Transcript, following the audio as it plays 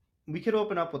We could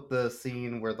open up with the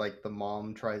scene where, like, the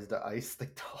mom tries to ice the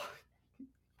dog.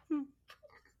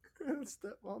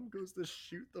 Stepmom goes to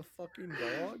shoot the fucking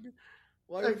dog?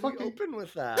 Why I would we fucking- open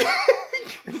with that?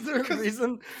 Is there a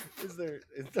reason?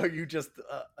 Are you just,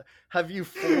 have you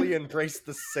fully embraced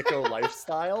the sicko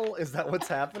lifestyle? Is that what's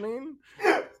happening?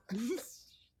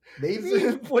 Maybe.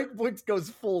 Boink goes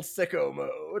full sicko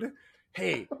mode.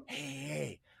 Hey,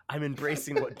 I'm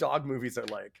embracing what dog movies are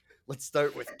like. Let's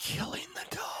start with killing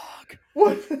the dog.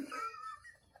 What?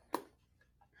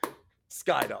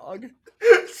 Sky Dog.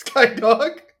 Sky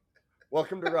Dog?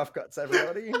 Welcome to Rough Cuts,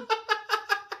 everybody.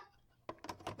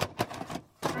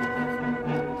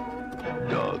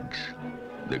 Dogs,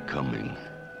 they're coming.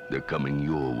 They're coming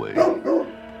your way.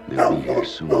 They'll be here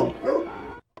soon.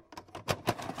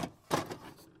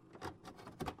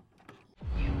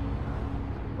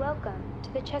 Welcome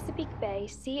to the Chesapeake Bay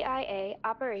CIA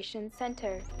Operations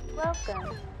Center.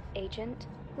 Welcome, Agent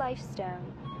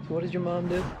Lifestone. So what does your mom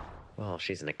do? Well,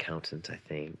 she's an accountant, I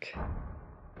think.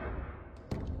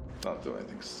 Not do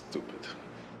anything stupid.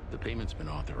 The payment's been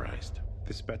authorized.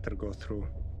 This better go through.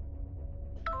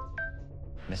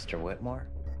 Mr. Whitmore?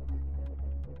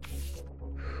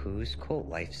 Who's Colt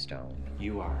Lifestone?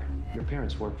 You are. Your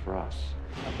parents work for us.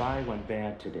 A buy went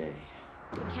bad today.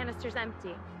 The canister's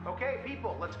empty. Okay,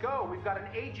 people, let's go. We've got an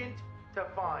agent to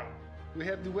find. We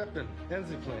have the weapon and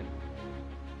the plane.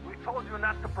 We told you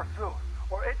not to pursue,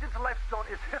 or Agent Lifestone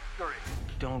is history.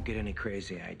 Don't get any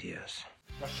crazy ideas.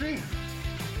 Machine!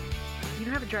 You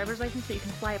don't have a driver's license so you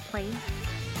can fly a plane?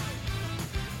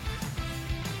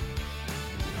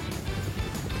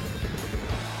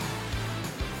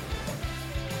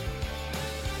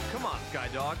 Come on, Sky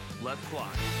Dog, let's fly.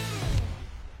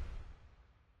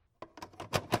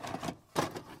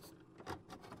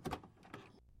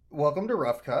 Welcome to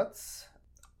Rough Cuts.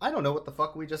 I don't know what the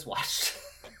fuck we just watched.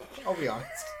 I'll be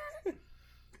honest.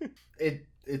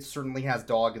 It certainly has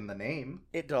dog in the name.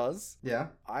 It does. Yeah.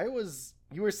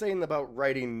 You were saying about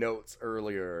writing notes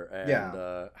earlier and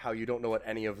Yeah. How you don't know what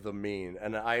any of them mean.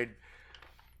 And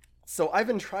So I've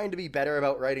been trying to be better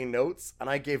about writing notes, and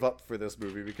I gave up for this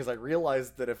movie because I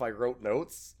realized that if I wrote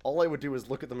notes, all I would do is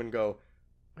look at them and go,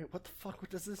 wait, what the fuck,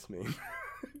 what does this mean?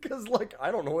 Because, like,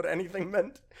 I don't know what anything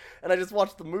meant. And I just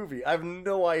watched the movie. I have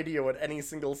no idea what any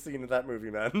single scene of that movie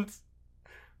meant.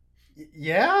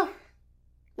 Yeah?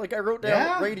 Like, I wrote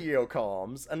down radio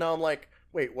comms, and now I'm like,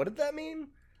 wait, what did that mean?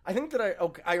 I think that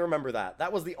I remember that.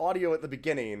 That was the audio at the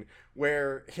beginning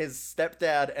where his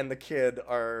stepdad and the kid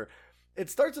are...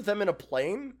 It starts with them in a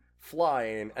plane,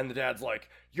 flying, and the dad's like,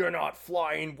 you're not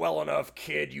flying well enough,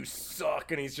 kid, you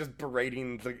suck, and he's just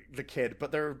berating the kid,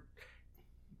 but they're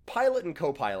pilot and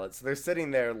co-pilot, so they're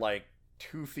sitting there, like,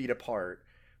 2 feet apart,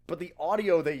 but the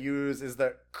audio they use is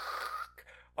the,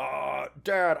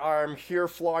 Dad, I'm here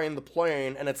flying the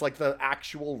plane, and it's, like, the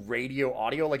actual radio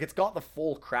audio, like, it's got the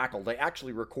full crackle. They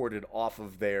actually recorded off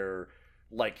of their,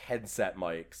 like, headset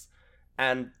mics,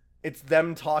 and it's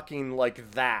them talking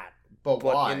like that, but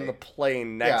why? In the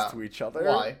plane next to each other.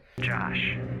 Why?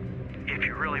 Josh, if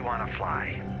you really want to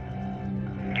fly,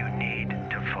 you need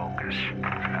to focus.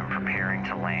 I'm preparing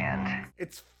to land.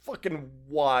 It's fucking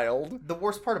wild. The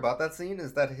worst part about that scene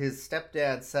is that his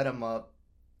stepdad set him up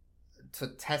to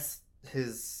test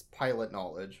his pilot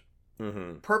knowledge.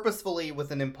 Mm-hmm. Purposefully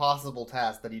with an impossible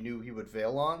task that he knew he would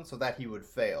fail on, so that he would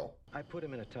fail. I put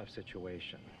him in a tough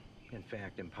situation. In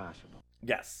fact, impossible.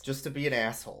 Yes. Just to be an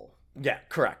asshole. Yeah,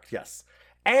 correct, yes.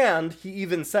 And he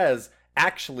even says,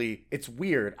 actually, it's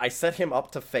weird. I set him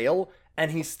up to fail,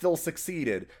 and he still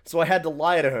succeeded. So I had to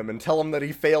lie to him and tell him that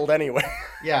he failed anyway.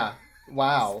 Yeah.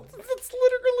 Wow.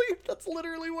 That's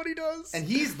literally what he does. And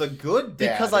he's the good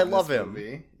dad. Because I love him.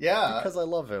 Movie. Yeah. Because I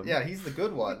love him. Yeah, he's the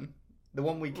good one. The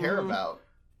one we care about.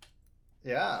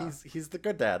 Yeah. He's the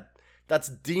good dad. That's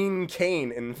Dean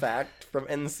Cain, in fact, from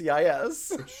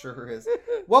NCIS. It sure is.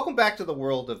 Welcome back to the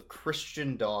world of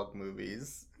Christian dog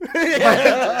movies.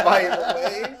 By the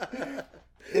way.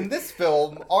 In this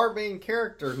film, our main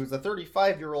character, who's a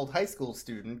 35-year-old high school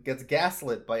student, gets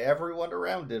gaslit by everyone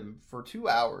around him for 2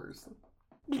 hours.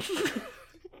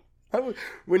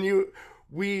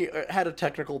 We had a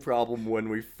technical problem when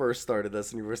we first started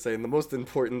this, and you were saying the most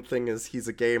important thing is he's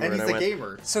a gamer. And he's a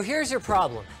gamer. So here's your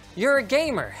problem. You're a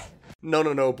gamer.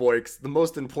 No, Boix. The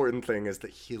most important thing is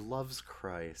that he loves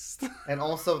Christ. And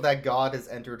also that God has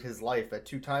entered his life at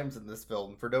 2 times in this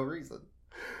film for no reason.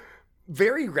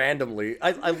 Very randomly.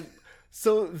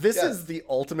 So this is the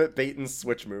ultimate bait and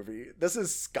switch movie. This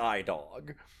is Sky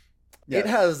Dog. Yes. It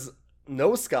has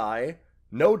no sky,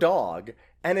 no dog,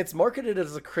 and it's marketed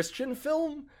as a Christian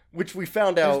film, which we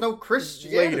found out There's no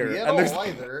Christianity later, at and all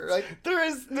either. Like,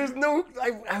 there's no.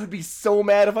 I would be so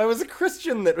mad if I was a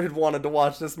Christian that had wanted to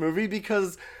watch this movie,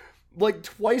 because like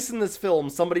twice in this film,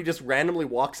 somebody just randomly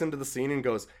walks into the scene and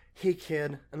goes, "Hey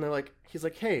kid," and he's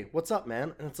like, "Hey, what's up,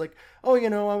 man?" And it's like, "Oh,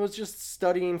 I was just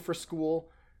studying for school.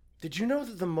 Did you know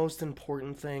that the most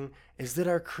important thing is that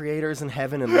our Creator's in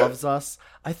heaven and loves us?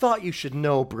 I thought you should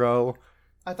know, bro."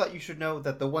 I thought you should know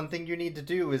that the one thing you need to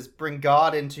do is bring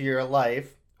God into your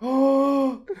life.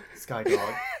 Sky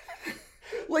Dog.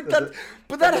 Like that,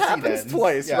 but that happens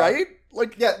twice, yeah. right?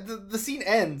 Like, yeah, the scene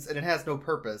ends and it has no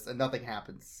purpose and nothing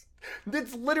happens.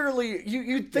 It's literally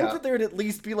you'd think that there'd at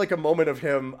least be like a moment of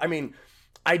him. I mean,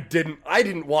 I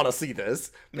didn't want to see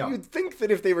this. But No. You'd think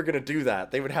that if they were gonna do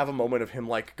that, they would have a moment of him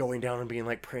like going down and being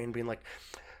like praying, being like,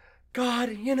 "God,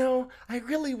 I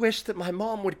really wish that my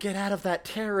mom would get out of that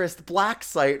terrorist black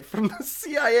site from the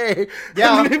CIA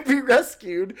and be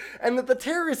rescued, and that the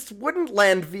terrorists wouldn't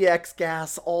land VX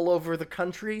gas all over the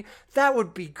country. That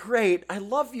would be great. I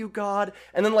love you, God."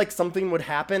 And then like something would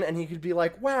happen and he could be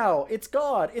like, "Wow, it's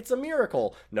God. It's a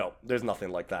miracle." No, there's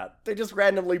nothing like that. They just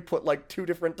randomly put like 2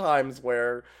 different times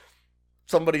where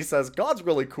somebody says, "God's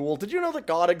really cool. Did you know that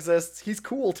God exists? He's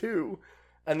cool too."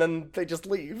 And then they just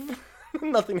leave.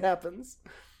 Nothing happens.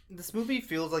 This movie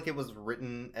feels like it was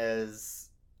written as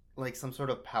like some sort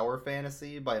of power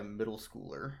fantasy by a middle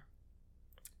schooler.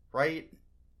 Right?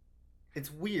 It's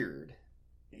weird.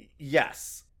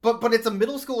 Yes. But it's a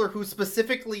middle schooler who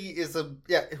specifically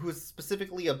who's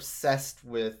specifically obsessed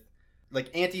with like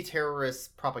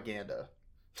anti-terrorist propaganda.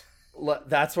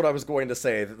 That's what I was going to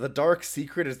say. The dark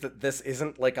secret is that this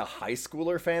isn't like a high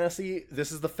schooler fantasy.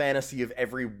 This is the fantasy of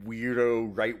every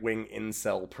weirdo right-wing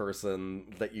incel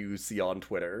person that you see on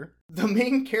Twitter. The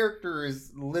main character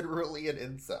is literally an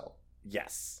incel.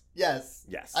 Yes. Yes.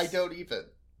 Yes. I don't even.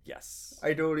 Yes.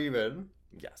 I don't even.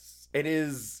 Yes.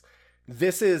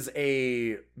 This is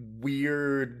a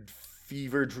weird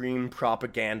fever dream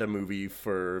propaganda movie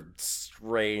for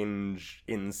strange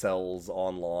incels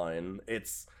online.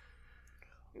 It's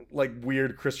like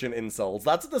weird Christian incels.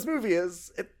 That's what this movie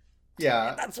is.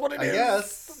 That's what it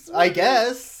is. I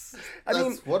guess. I mean,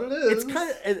 that's what it is. It's kind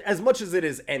of as much as it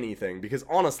is anything, because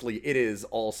honestly, it is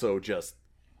also just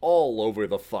all over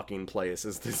the fucking place.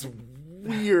 Is this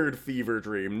weird fever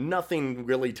dream? Nothing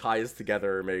really ties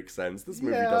together or makes sense. This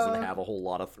movie doesn't have a whole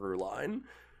lot of through line.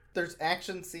 There's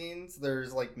action scenes.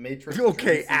 There's like Matrix.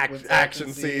 Okay,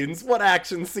 action scenes. What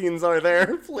action scenes are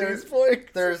there? Please,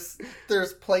 Blake. There's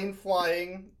plane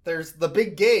flying. There's the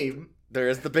big game. There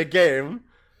is the big game.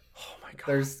 Oh my god.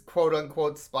 There's quote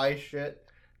unquote spy shit.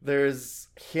 There's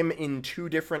him in 2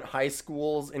 different high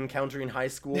schools encountering high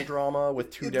school drama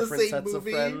with 2 different sets of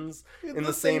friends in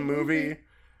the same movie.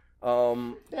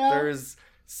 There's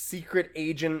secret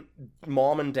agent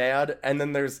mom and dad, and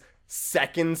then there's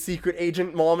second secret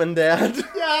agent mom and dad.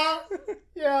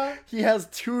 Yeah. He has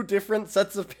 2 different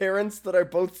sets of parents that are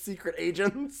both secret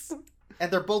agents.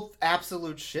 And they're both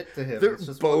absolute shit to him. They're it's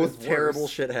just both terrible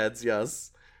shitheads,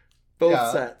 yes.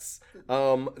 Both sets. There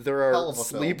Hell are of a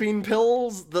sleeping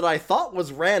pills that I thought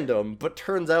was random, but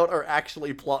turns out are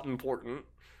actually plot important.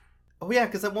 Oh yeah,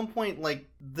 because at one point, like,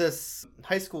 this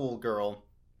high school girl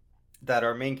that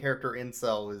our main character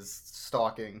incel is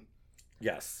stalking.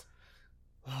 Yes.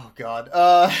 Oh god.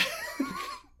 I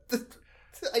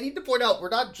need to point out, we're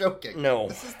not joking. No.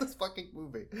 This is this fucking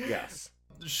movie. Yes.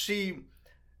 She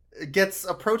gets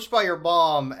approached by her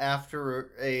mom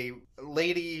after a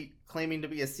lady claiming to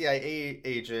be a CIA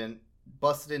agent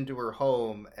busted into her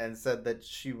home and said that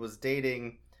she was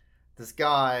dating this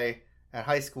guy at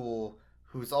high school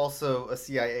who's also a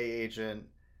CIA agent,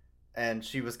 and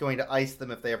she was going to ice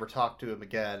them if they ever talked to him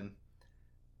again.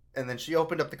 And then she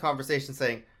opened up the conversation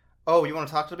saying, "Oh, you want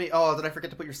to talk to me? Oh, did I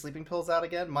forget to put your sleeping pills out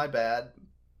again? My bad."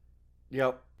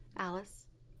 Yep. Alice,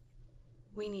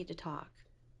 we need to talk.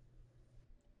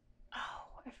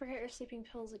 Oh, I forgot your sleeping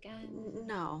pills again.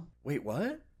 No. Wait,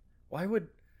 what? Why would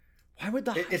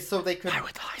the It's so they could. Why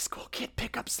would the high school kid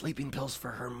pick up sleeping pills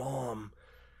for her mom?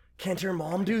 Can't her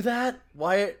mom do that?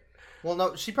 Why? Well,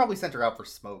 no, she probably sent her out for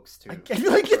smokes too.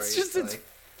 It's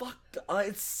fucked.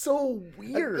 It's so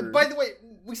weird. By the way,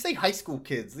 we say high school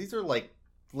kids. These are like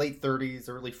late 30s,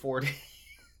 early 40s.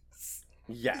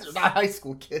 Yes. These are not high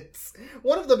school kids.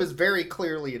 One of them is very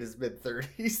clearly in his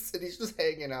mid-30s, and he's just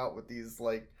hanging out with these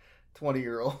like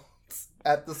 20-year-olds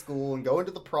at the school and going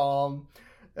to the prom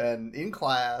and in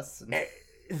class. And...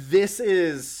 This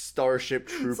is Starship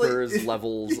Troopers like...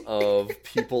 levels of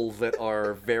people that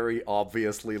are very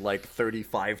obviously like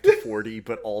 35 to 40,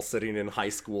 but all sitting in high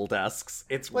school desks.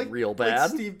 It's like, real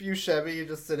bad. Like Steve Buscemi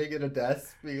just sitting in a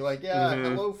desk being like, yeah,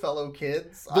 hello, fellow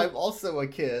kids. I'm also a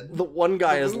kid. The one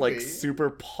guy is like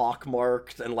super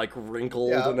pockmarked and like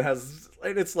wrinkled and has...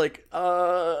 And it's like,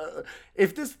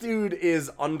 if this dude is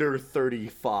under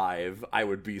 35, I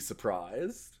would be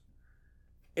surprised.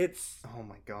 It's... Oh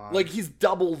my god. Like, he's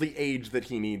double the age that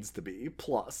he needs to be,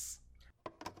 plus.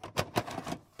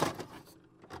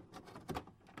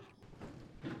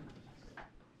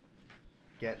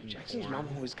 Jackson's mom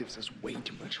always gives us way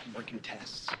too much homework and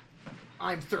tests.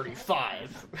 I'm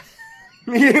 35.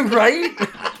 Right?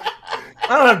 I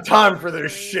don't have time for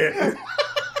this shit.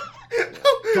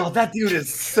 God, that dude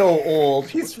is so old.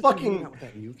 He's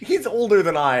fucking... He's older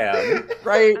than I am,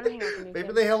 right?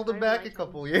 Maybe they held him back a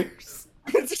couple years.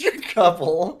 It's a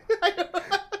couple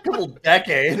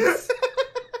decades.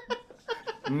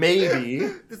 Maybe.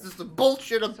 This is the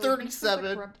bullshit. I'm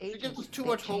 37. It gives us too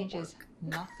much homework.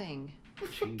 Nothing.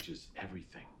 It changes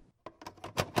everything.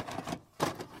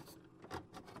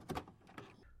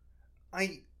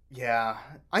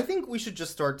 I think we should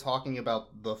just start talking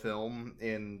about the film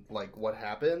in, like, what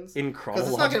happens. In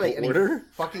chronological order? Because it's not going to make any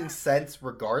fucking sense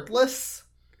regardless.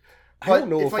 I don't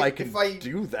know if I can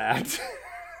do that.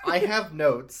 I have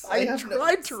notes. I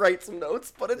tried to write some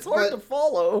notes, but it's hard to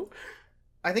follow.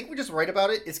 I think we just write about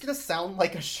it. It's going to sound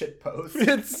like a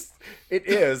shitpost. It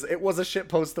is. It was a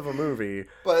shitpost of a movie.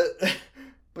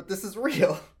 But this is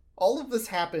real. All of this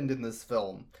happened in this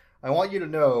film. I want you to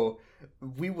know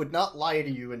we would not lie to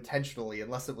you intentionally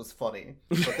unless it was funny.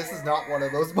 But this is not one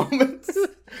of those moments.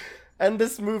 And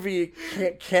this movie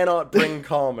cannot bring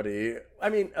comedy. I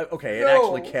mean, okay, it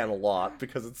actually can a lot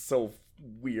because it's so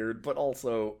weird, but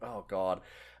also, oh god.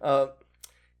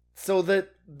 So the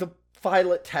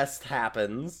pilot test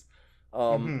happens.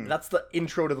 That's the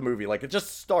intro to the movie. Like, it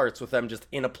just starts with them just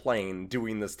in a plane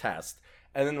doing this test.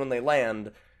 And then when they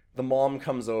land, the mom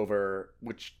comes over,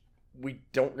 which we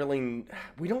don't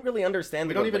really understand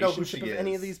the relationship of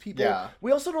any of these people. Yeah.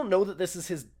 We also don't know that this is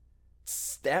his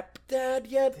stepdad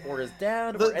yet, or his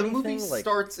dad, or anything. The movie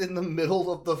starts in the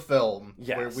middle of the film,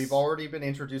 where we've already been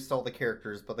introduced to all the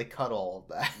characters, but they cut all of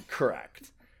that.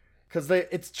 Correct. Because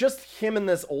it's just him and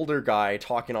this older guy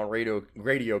talking on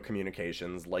radio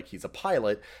communications like he's a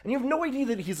pilot, and you have no idea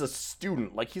that he's a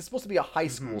student. Like, he's supposed to be a high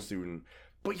school student,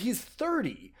 but he's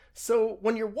 30. So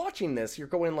when you're watching this, you're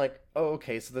going like, oh,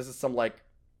 okay, so this is some, like,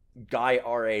 guy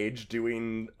our age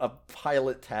doing a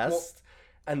pilot test.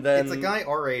 And then it's a guy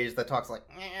our age that talks like,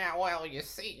 yeah, well, you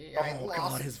see, I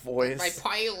lost his voice. My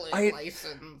pilot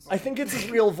license. I think it's his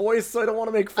real voice, so I don't want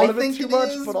to make fun of it too much,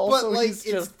 but also like, he's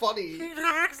it's funny. He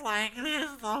talks like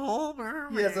this the whole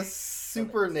movie. He has a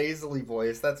super nasally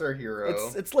voice. That's our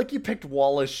hero. It's like you picked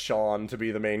Wallace Shawn to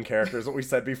be the main character, is what we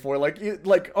said before. Like,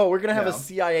 oh, we're gonna have a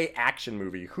CIA action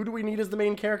movie. Who do we need as the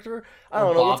main character? I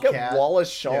don't know. Let's get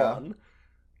Wallace Shawn. Yeah.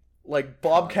 Like,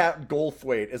 Bobcat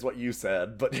Goldthwait is what you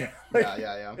said, but yeah.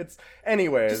 It's,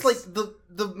 anyways. Just, like,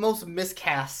 the most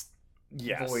miscast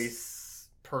voice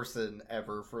person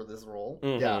ever for this role.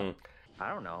 Yeah. I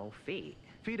don't know, feet.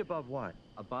 Feet above what?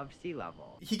 Above sea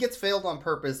level. He gets failed on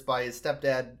purpose by his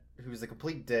stepdad, who's a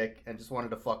complete dick, and just wanted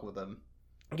to fuck with him.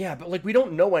 Yeah, but, like, we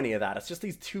don't know any of that. It's just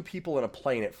these two people in a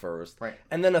plane at first. Right.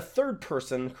 And then a third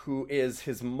person who is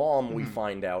his mom, we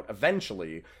find out,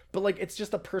 eventually. But, like, it's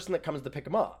just a person that comes to pick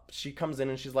him up. She comes in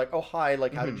and she's like, oh, hi,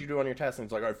 like, how did you do on your test? And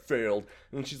he's like, I failed.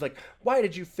 And she's like, why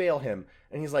did you fail him?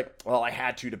 And he's like, well, I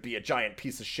had to be a giant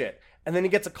piece of shit. And then he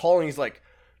gets a call and he's like,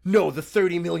 no, the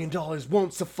 $30 million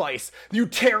won't suffice. You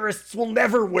terrorists will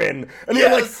never win. And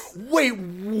you're like, wait,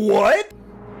 what?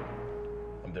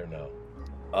 I'm there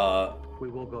now. We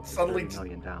will go up to Suddenly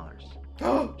 $30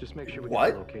 million. Just make sure we What?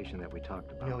 get the location that we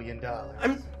talked about. $1 million.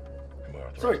 Am I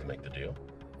authorized to make the deal?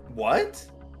 What?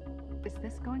 Is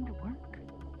this going to work?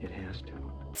 It has to.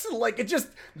 So, like,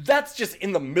 that's just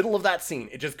in the middle of that scene.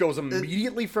 It just goes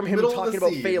immediately from him talking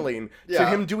about failing to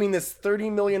him doing this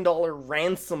 $30 million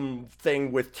ransom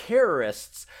thing with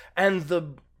terrorists, and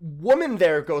the woman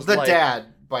there goes the dad,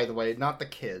 by the way, not the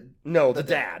kid. No, the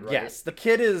dad, right? yes. The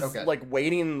kid is, like,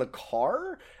 waiting in the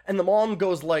car, and the mom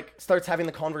goes, like, starts having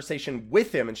the conversation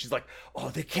with him, and she's like, oh,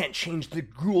 they can't change the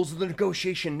rules of the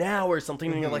negotiation now, or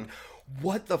something, and you're like,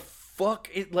 what the fuck?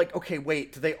 Like, okay,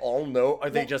 wait, do they all know? Are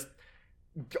they just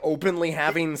openly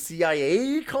having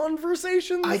CIA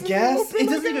conversations? I guess. It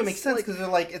doesn't even make sense, because they're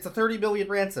like, it's a $30 million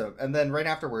ransom, and then right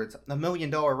afterwards, $1 million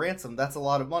ransom, that's a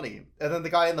lot of money. And then the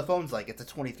guy on the phone's like, it's a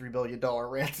 $23 billion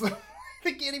ransom.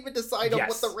 They can't even decide on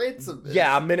what the ransom is.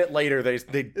 Yeah, a minute later, they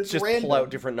just random. pull out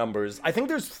different numbers. I think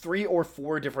there's 3 or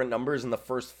 4 different numbers in the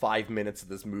first 5 minutes of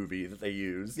this movie that they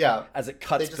use. Yeah. As it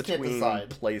cuts They just between can't decide.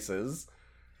 places.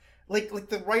 Like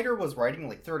the writer was writing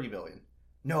like 30 million.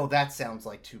 No, that sounds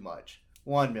like too much.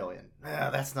 1 million.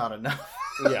 That's not enough.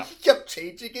 Yeah. He kept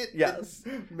changing it Yes.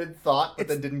 mid-thought, but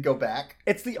then didn't go back.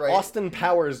 It's the right? Austin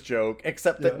Powers joke,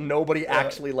 except that nobody Yeah.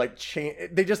 actually, like,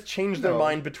 they just changed their No.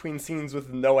 mind between scenes with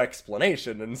no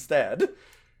explanation instead.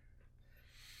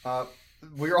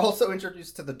 We are also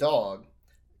introduced to the dog,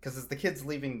 because as the kid's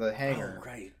leaving the hangar, Oh,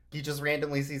 right. he just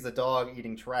randomly sees a dog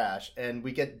eating trash, and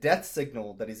we get death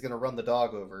signal that he's going to run the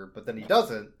dog over, but then he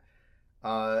doesn't.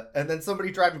 And then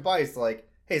somebody driving by is like,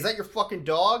 hey, is that your fucking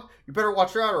dog? You better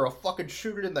watch out or I'll fucking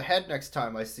shoot it in the head next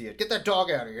time I see it. Get that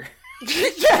dog out of here.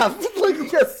 Yeah,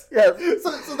 like, yes.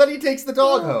 So then he takes the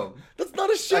dog home. That's not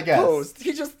a shit post.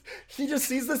 He just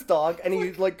sees this dog and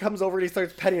he like comes over and he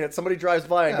starts petting it. Somebody drives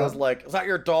by and goes like, "Is that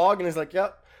your dog?" And he's like,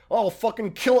 "Yep." "Oh, I'll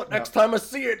fucking kill it next time I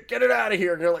see it. Get it out of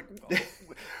here." And you're like,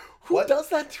 who does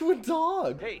that to a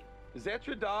dog? Hey, is that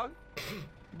your dog?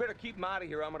 You better keep him out of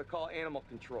here. I'm gonna call animal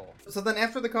control. So then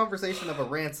after the conversation of a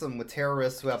ransom with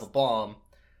terrorists who have a bomb,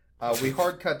 we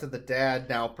hard cut to the dad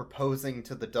now proposing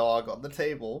to the dog on the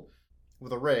table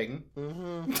with a ring.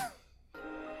 Mm-hmm.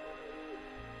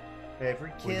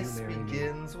 Every kiss marry me?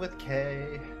 begins with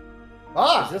K.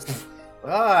 What?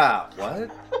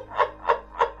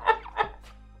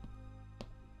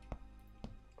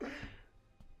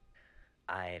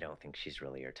 I don't think she's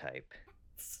really your type.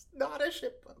 It's not a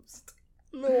shitpost.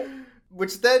 No.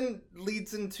 Which then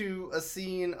leads into a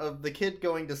scene of the kid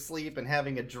going to sleep and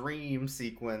having a dream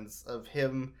sequence of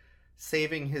him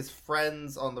saving his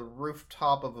friends on the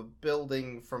rooftop of a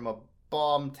building from a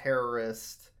bomb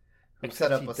terrorist who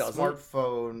set up a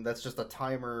smartphone that's just a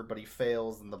timer, but he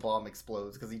fails and the bomb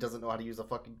explodes because he doesn't know how to use a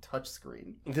fucking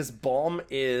touchscreen. This bomb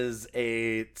is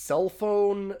a cell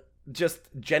phone just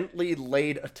gently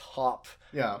laid atop.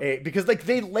 Yeah. Because like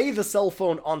they lay the cell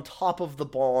phone on top of the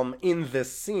bomb in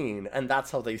this scene, and that's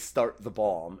how they start the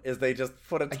bomb. Is they just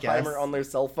put a timer on their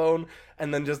cell phone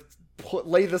and then just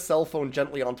lay the cell phone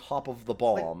gently on top of the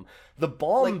bomb. The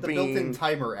bomb like the being built-in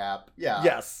timer app. Yeah.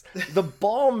 Yes. The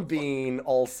bomb being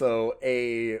also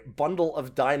a bundle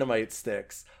of dynamite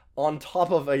sticks on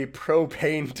top of a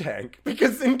propane tank,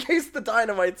 because in case the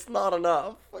dynamite's not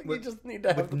enough, you just need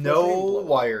to have the no propane blow up.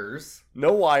 wires,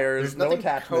 There's no nothing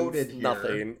attachments, coded here.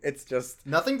 nothing. It's just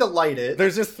nothing to light it.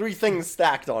 There's just 3 things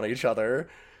stacked on each other,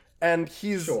 and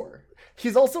he's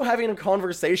also having a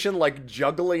conversation, like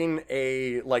juggling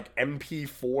a like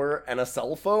MP4 and a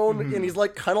cell phone, and he's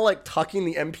like kind of like tucking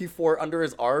the MP4 under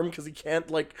his arm because he can't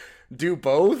like do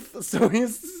both, so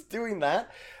he's just doing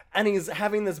that, and he's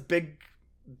having this big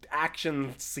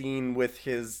action scene with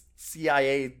his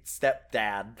CIA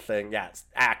stepdad thing. Yeah,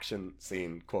 action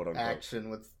scene, quote unquote. Action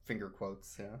with finger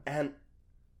quotes, yeah. And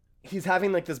he's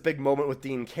having like this big moment with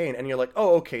Dean Cain, and you're like,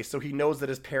 oh, okay, so he knows that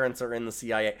his parents are in the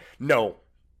CIA. No,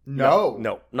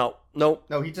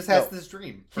 he just has this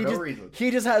dream for no reason.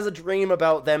 He just has a dream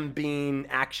about them being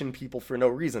action people for no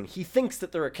reason. He thinks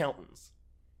that they're accountants.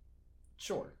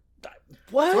 Sure.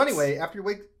 What? So anyway,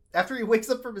 after he wakes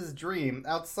up from his dream,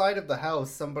 outside of the house,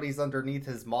 somebody's underneath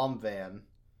his mom van.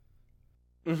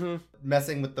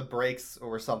 Messing with the brakes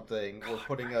or something, or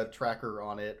putting a tracker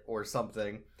on it or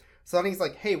something. So then he's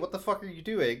like, hey, what the fuck are you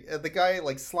doing? And the guy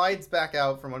like slides back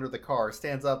out from under the car,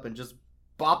 stands up and just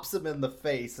bops him in the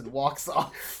face and walks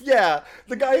off. Yeah,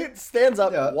 the guy stands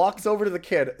up, walks over to the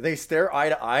kid, they stare eye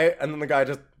to eye, and then the guy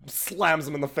just slams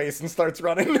him in the face and starts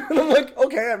running. And I'm like,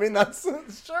 okay, I mean, that's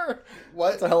sure.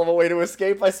 What? It's a hell of a way to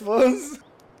escape, I suppose.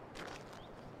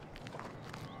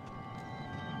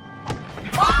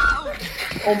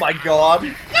 Oh my god.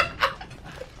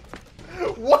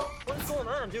 What? What's going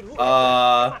on, dude? We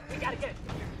gotta get.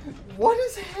 What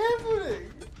is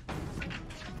happening?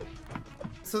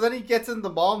 So then he gets in the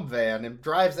mom van and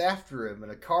drives after him in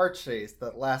a car chase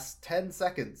that lasts 10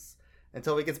 seconds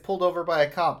until he gets pulled over by a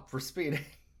cop for speeding.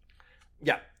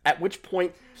 Yeah, at which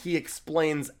point he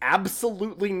explains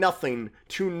absolutely nothing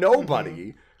to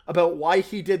nobody about why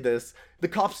he did this. The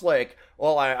cop's like,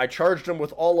 well, I charged him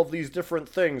with all of these different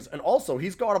things, and also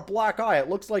he's got a black eye. It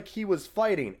looks like he was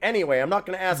fighting. Anyway, I'm not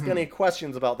going to ask any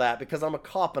questions about that because I'm a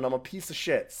cop and I'm a piece of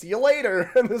shit. See you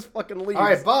later. And this fucking leaves. All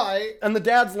right, bye. And the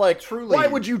dad's like, why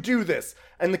would you do this?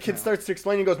 And the kid starts to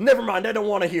explain and goes, never mind, I don't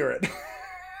want to hear it.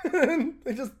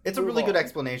 It's a really good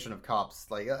explanation of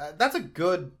cops. Like, that's a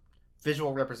good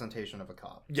visual representation of a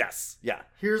cop. Yes, yeah.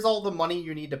 Here's all the money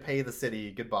you need to pay the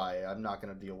city. Goodbye. I'm not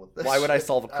going to deal with this. Why would I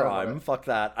solve a I don't crime? know. Fuck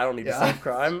that. I don't need to solve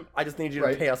crime. I just need you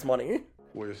to pay us money.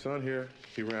 Well, your son here,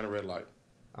 he ran a red light.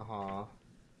 Uh-huh.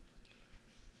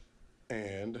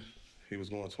 And he was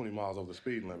going 20 miles over the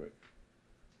speed limit.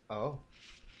 Oh.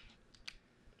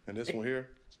 And this one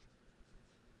here,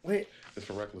 wait, is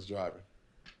for reckless driving.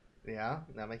 Yeah,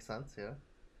 that makes sense, yeah.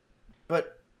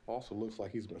 But also looks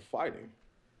like he's been fighting.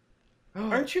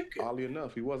 Aren't you? Oddly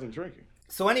enough, he wasn't drinking.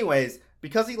 So anyways,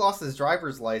 because he lost his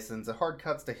driver's license, it hard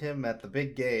cuts to him at the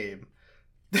big game.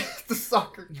 The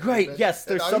soccer game. Right, yes,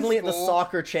 they're suddenly at the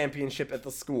soccer championship at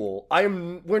the school.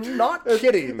 We're not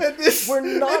kidding. We're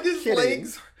not kidding.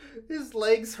 His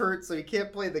legs hurt, so he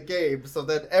can't play the game. So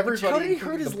then everybody,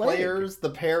 the players, the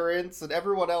parents, and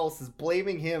everyone else is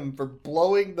blaming him for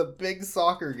blowing the big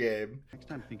soccer game. Next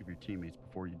time, think of your teammates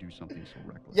before you do something so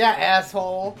reckless. Yeah,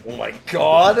 asshole. Oh my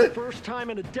god. First time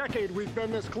in a decade we've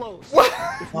been this close. What?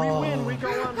 If we win, we go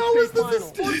on to How state is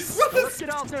this finals. Let's get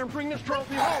out there and bring this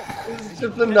trophy home. This is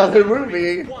just another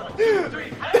movie.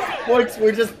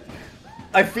 We're just...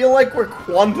 I feel like we're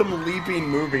quantum leaping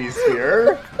movies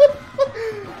here.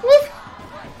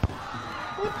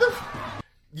 What the...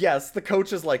 Yes, the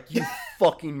coach is like, you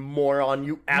fucking moron,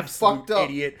 you absolute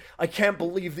idiot. I can't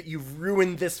believe that you've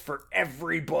ruined this for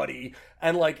everybody.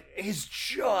 And like, he's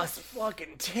just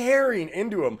fucking tearing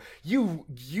into him. You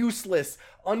useless,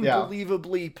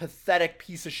 unbelievably pathetic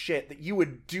piece of shit that you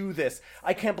would do this.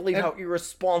 I can't believe how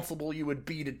irresponsible you would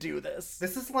be to do this.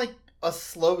 This is like a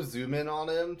slow zoom in on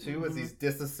him too, as he's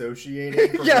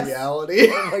disassociating from reality.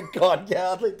 Oh my god,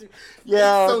 yeah, they do.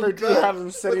 Yeah, so they do have him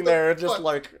sitting there just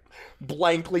like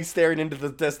blankly staring into the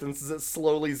distance as it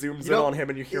slowly zooms in on him,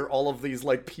 and you hear all of these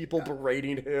like people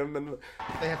berating him, and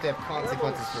they have to have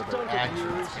consequences for their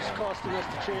actions. It's costing us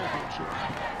the championship.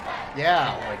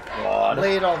 Yeah. Oh my god.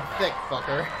 Lay it on thick,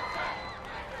 fucker.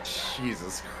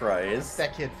 Jesus Christ.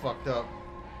 That kid fucked up.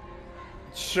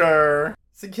 Sure.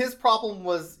 See, his problem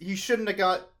was he shouldn't have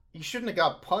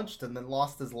got punched and then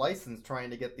lost his license trying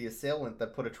to get the assailant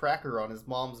that put a tracker on his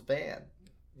mom's van.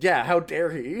 Yeah, how dare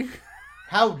he?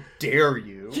 How dare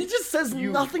you? He just says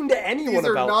nothing to anyone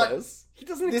about this. He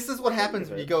doesn't. This is what happens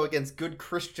when you go against good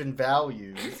Christian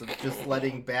values of just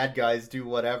letting bad guys do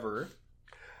whatever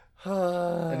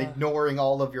and ignoring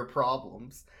all of your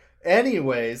problems.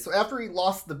 Anyways, so after he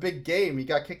lost the big game, he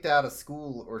got kicked out of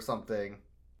school or something.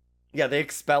 Yeah, they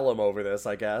expel him over this,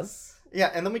 I guess.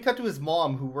 Yeah, and then we cut to his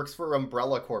mom, who works for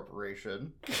Umbrella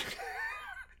Corporation.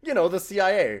 You know, the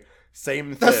CIA.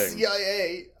 Same thing. The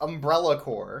CIA, Umbrella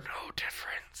Corps. No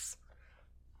difference.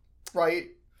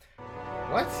 Right.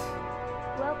 What?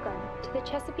 Welcome to the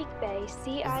Chesapeake Bay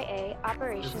CIA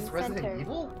Operations Center.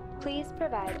 Evil? Please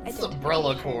provide It's identification.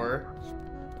 Umbrella Corps.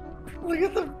 Look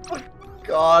at the...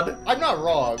 God. I'm not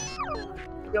wrong.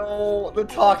 No, the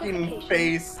talking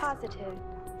face. Positive.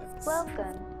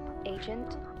 Welcome,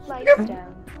 Agent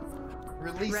Lightstone.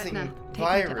 Releasing Retina,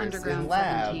 virus in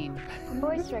lab. 17.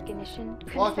 Voice recognition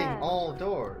Locking confirmed. all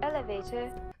doors.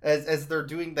 Elevator. As they're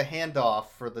doing the handoff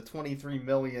for the $23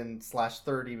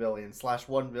 million/$30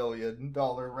 million/$1 million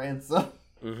ransom.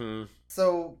 Mm-hmm.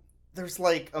 So there's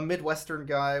like a Midwestern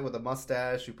guy with a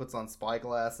mustache who puts on spy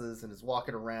glasses and is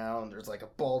walking around. There's like a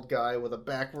bald guy with a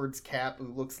backwards cap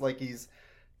who looks like he's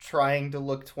trying to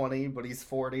look 20, but he's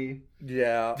 40.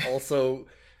 Yeah, also,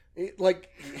 like,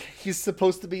 he's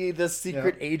supposed to be this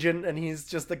secret agent, and he's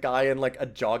just a guy in, like, a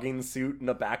jogging suit and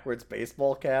a backwards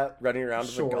baseball cap running around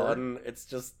with a gun. It's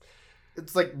just...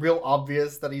 It's, like, real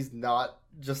obvious that he's not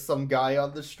just some guy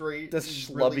on the street. This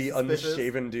schlubby,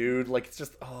 unshaven dude. Like, it's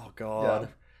just... Oh, God.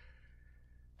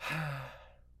 Yeah.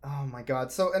 Oh, my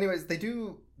God. So, anyways, they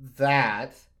do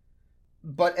that...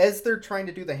 But as they're trying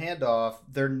to do the handoff,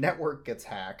 their network gets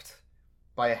hacked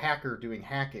by a hacker doing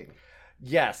hacking.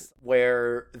 Yes,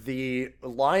 where the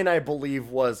line, I believe,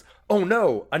 was, "Oh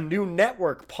no, a new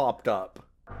network popped up."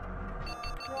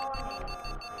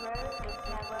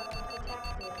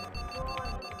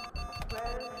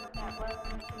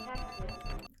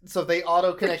 So they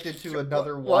auto-connected to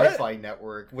another Wi-Fi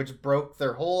network, which broke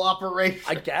their whole operation.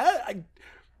 I guess?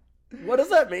 What does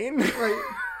that mean? Right.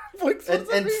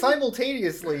 And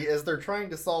simultaneously, as they're trying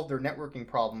to solve their networking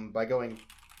problem by going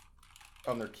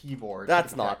on their keyboard,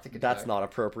 that's not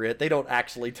appropriate. They don't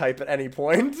actually type at any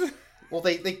point. Well,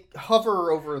 they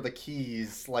hover over the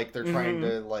keys like they're trying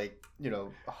to, like, you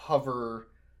know, hover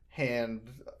hand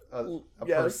a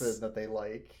person that they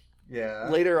like. Yeah.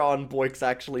 Later on, Boyk's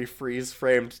actually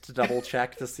freeze-framed to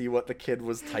double-check to see what the kid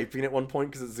was typing at one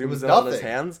point, because it zooms in on his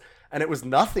hands, and it was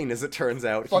nothing, as it turns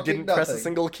out. He didn't press a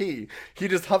single key. He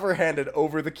just hover-handed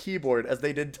over the keyboard as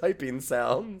they did typing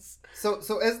sounds. So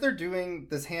as they're doing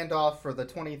this handoff for the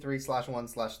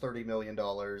 23/1/$30 million,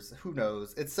 who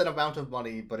knows? It's an amount of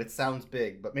money, but it sounds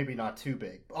big, but maybe not too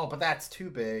big. Oh, but that's too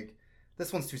big.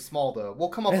 This one's too small, though. We'll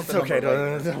come up with a number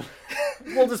later.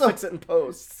 We'll just fix it in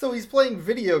post. So he's playing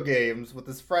video games with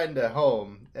his friend at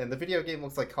home, and the video game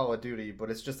looks like Call of Duty,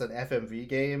 but it's just an FMV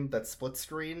game that's split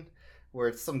screen, where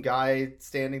it's some guy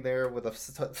standing there with a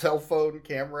cell phone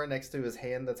camera next to his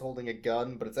hand that's holding a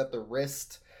gun, but it's at the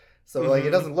wrist, so like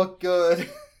it doesn't look good.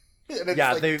 And it's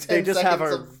yeah, like they just have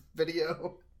a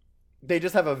video. They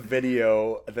just have a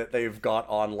video that they've got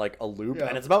on, like, a loop,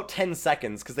 and it's about 10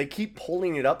 seconds, because they keep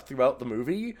pulling it up throughout the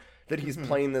movie that he's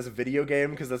playing this video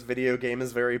game, because this video game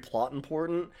is very plot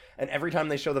important, and every time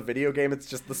they show the video game, it's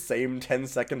just the same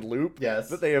 10-second loop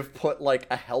that they have put, like,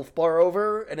 a health bar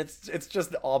over, and it's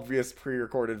just obvious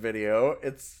pre-recorded video.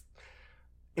 It's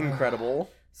incredible.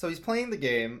 So he's playing the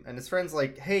game, and his friend's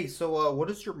like, hey, so what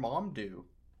does your mom do?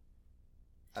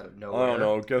 Out of nowhere. I don't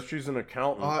know. Guess she's an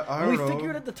accountant. I don't know. We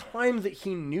figured at the time that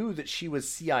he knew that she was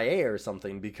CIA or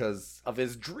something because of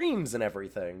his dreams and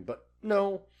everything. But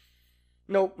no.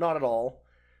 Nope, not at all.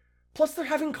 Plus, they're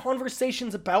having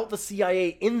conversations about the CIA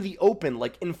in the open,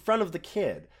 like, in front of the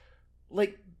kid.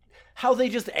 Like, how they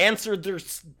just answered their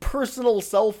personal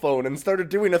cell phone and started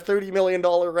doing a $30 million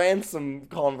ransom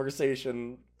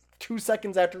conversation 2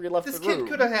 seconds after he left the room. This kid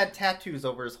could have had tattoos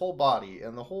over his whole body,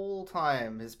 and the whole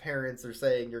time his parents are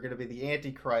saying, you're going to be the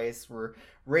Antichrist, we're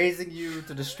raising you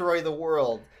to destroy the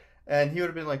world. And he would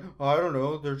have been like, oh, I don't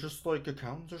know, they're just like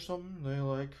accountants or something. They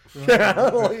like...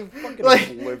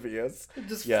 fucking oblivious.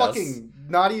 Just fucking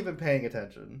not even paying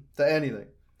attention to anything.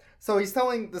 So he's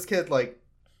telling this kid, like,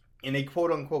 in a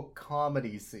quote-unquote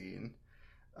comedy scene,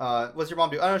 what's your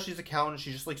mom do? I don't know, she's an accountant.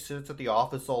 She just, like, sits at the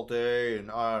office all day and,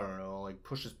 I don't know, like,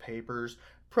 pushes papers.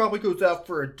 Probably goes out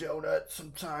for a donut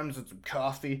sometimes and some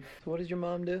coffee. What does your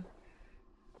mom do?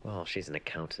 Well, she's an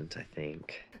accountant, I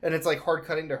think. And it's, like, hard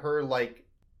cutting to her, like,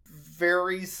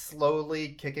 very slowly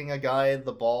kicking a guy in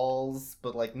the balls,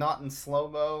 but, like, not in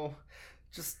slow-mo.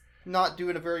 Just not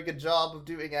doing a very good job of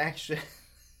doing action.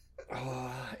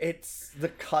 It's the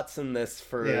cuts in this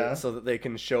so that they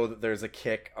can show that there's a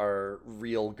kick are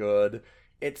real good.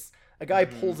 It's a guy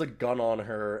pulls a gun on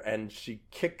her and she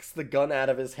kicks the gun out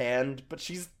of his hand, but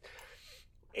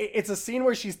it's a scene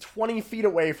where she's 20 feet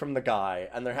away from the guy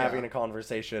and they're having a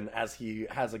conversation as he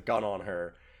has a gun on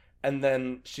her. And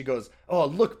then she goes, oh,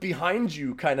 look behind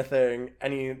you, kind of thing.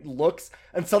 And he looks,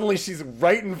 and suddenly she's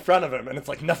right in front of him. And it's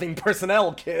like, nothing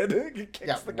personnel, kid. He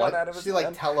kicks the gun out of his hand.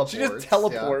 Like, teleports. She just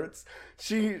teleports.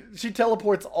 Yeah. She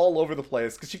teleports all over the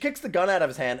place. Because she kicks the gun out of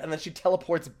his hand, and then she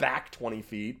teleports back 20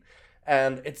 feet.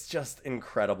 And it's just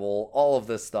incredible. All of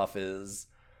this stuff it's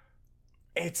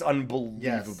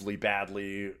unbelievably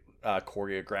badly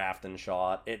choreographed and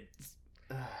shot. It's...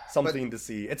 something to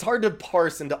see. It's hard to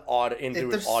parse into an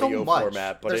audio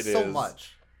format, but there's so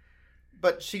much.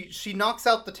 But she knocks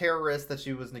out the terrorist that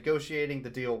she was negotiating the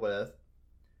deal with,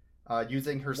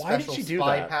 using her special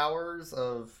spy powers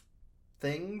of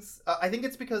things. I think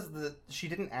it's because she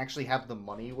didn't actually have the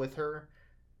money with her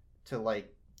to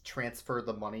like transfer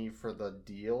the money for the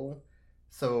deal.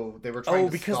 So they were trying to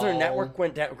because stall. their network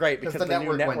went down. Right, because the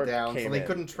network went down, so they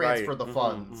couldn't transfer the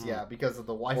funds. Yeah, because of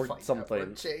the Wi-Fi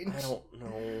network change. I don't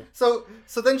know.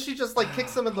 So then she just like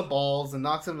kicks him in the balls and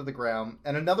knocks him to the ground.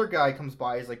 And another guy comes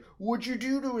by. He's like, "What'd you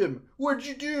do to him? What'd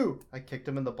you do?" I kicked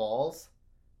him in the balls.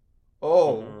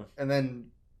 And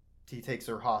then he takes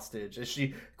her hostage as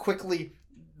she quickly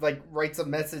like writes a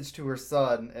message to her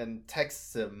son and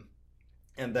texts him,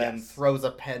 and then throws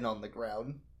a pen on the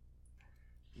ground.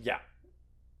 Yeah.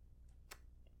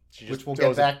 Which we'll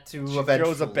get back to eventually. She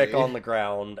throws a bic on the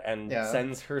ground and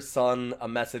sends her son a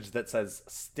message that says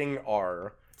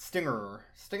Stinger. Stinger.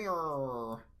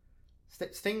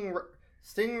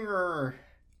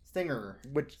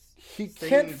 Which he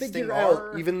can't figure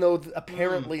out, even though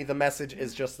apparently the message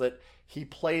is just that he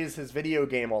plays his video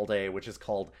game all day, which is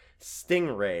called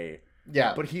Stingray.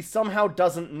 Yeah. But he somehow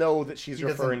doesn't know that she's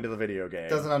referring to the video game.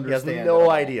 Doesn't understand. He has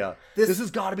no idea. This has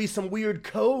got to be some weird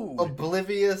code.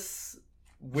 Oblivious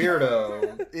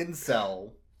weirdo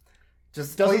incel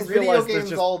just plays video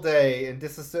games all day and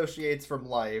disassociates from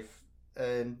life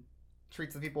and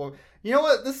treats the people. You know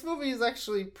what? This movie is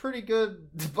actually pretty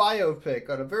good biopic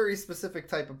on a very specific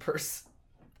type of person.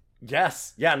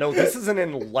 Yes. Yeah, no, this is an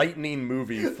enlightening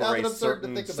movie for a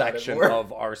certain section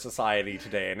of our society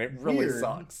today, and it really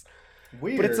sucks.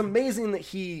 Weird. But it's amazing that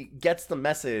he gets the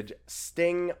message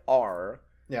Sting R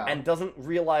and doesn't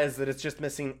realize that it's just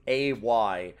missing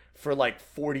AY for like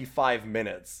 45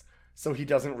 minutes. So he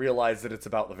doesn't realize that it's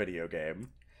about the video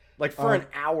game. Like for an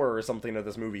hour or something of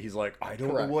this movie, he's like, I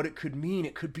don't know what it could mean.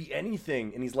 It could be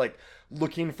anything. And he's like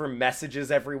looking for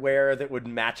messages everywhere that would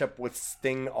match up with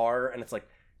Sting R. And it's like,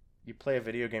 you play a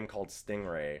video game called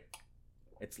Stingray.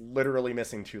 It's literally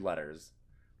missing 2 letters.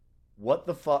 What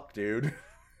the fuck, dude?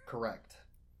 Correct.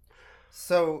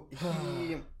 So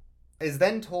he is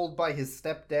then told by his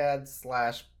stepdad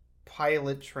 /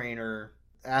 pilot trainer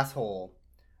asshole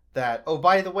that, oh,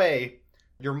 by the way,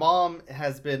 your mom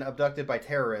has been abducted by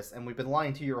terrorists and we've been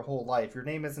lying to you your whole life. Your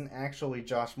name isn't actually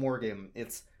Josh Morgan.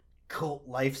 It's Colt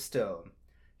Lifestone.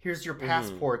 Here's your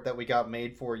passport that we got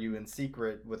made for you in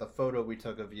secret with a photo we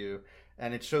took of you.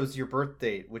 And it shows your birth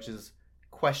date, which is ?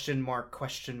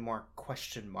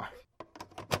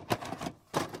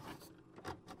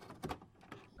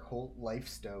 Colt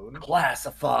Lifestone.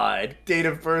 Classified. Date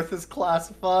of birth is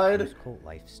classified. Who's Colt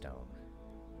Lifestone?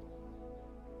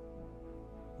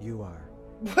 You are.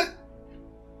 What?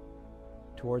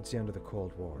 Towards the end of the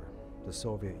Cold War, the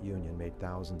Soviet Union made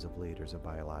thousands of liters of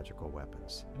biological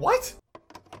weapons. What?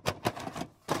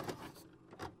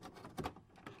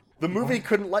 The movie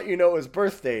couldn't let you know his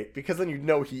birth date because then you'd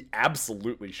know he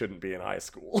absolutely shouldn't be in high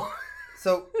school.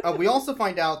 So we also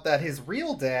find out that his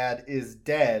real dad is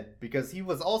dead because he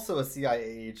was also a CIA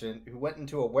agent who went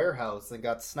into a warehouse and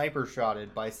got sniper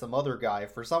shotted by some other guy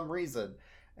for some reason.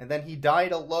 And then he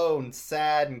died alone,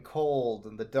 sad and cold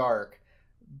in the dark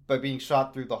by being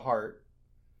shot through the heart.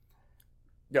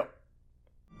 Yep.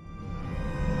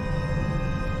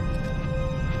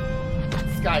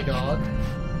 Skydog.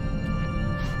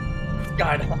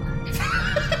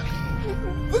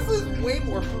 This is way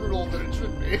more brutal than it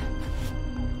should be.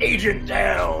 Agent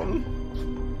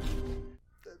down.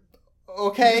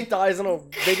 Okay. He dies in a.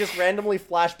 They just randomly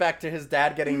flash back to his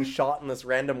dad getting shot in this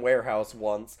random warehouse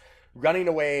once, running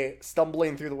away,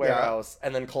 stumbling through the warehouse,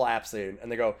 and then collapsing.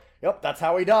 And they go, "Yep, that's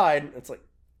how he died." It's like,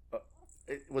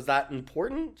 was that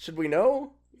important? Should we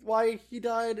know why he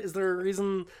died? Is there a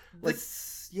reason? Like,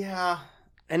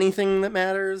 anything that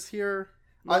matters here?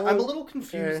 No? I'm a little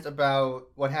confused about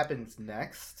what happens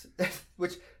next,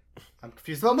 which I'm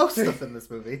confused about most stuff in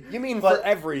this movie. You mean for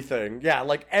everything? Yeah,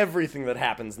 like everything that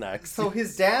happens next. So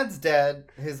his dad's dead,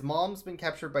 his mom's been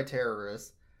captured by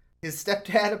terrorists, his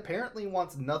stepdad apparently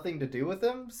wants nothing to do with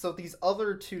him, so these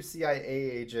other 2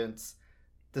 CIA agents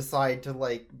decide to,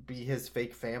 like, be his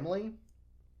fake family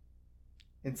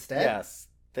instead? Yes,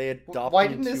 they adopt Why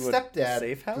him didn't his to stepdad a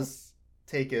safe house? just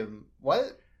take him?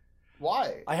 What?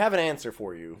 Why? I have an answer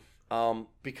for you.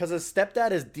 Because his stepdad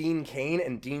is Dean Cain,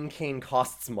 and Dean Cain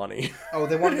costs money. Oh,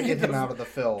 they wanted to get him out of the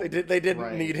film. They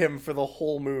didn't need him for the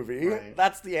whole movie. Right.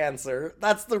 That's the answer.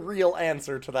 That's the real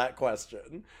answer to that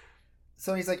question.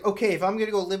 So he's like, okay, if I'm going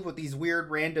to go live with these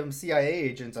weird random CIA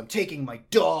agents, I'm taking my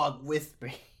dog with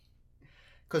me.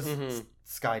 Because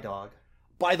Skydog.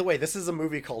 By the way, this is a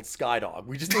movie called Skydog.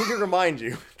 We just need to remind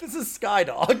you, this is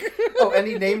Skydog. Oh, and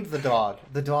he named the dog.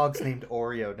 The dog's named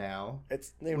Oreo now.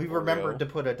 It's named We Oreo. remembered to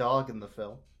put a dog in the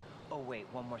film. Oh, wait,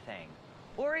 one more thing.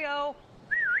 Oreo!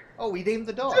 Oh, we named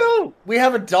the dog. Dude, we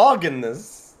have a dog in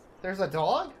this. There's a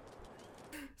dog?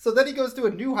 So then he goes to a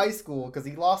new high school because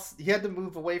he had to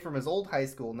move away from his old high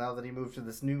school now that he moved to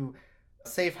this new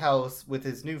safe house with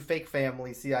his new fake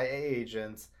family CIA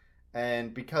agents.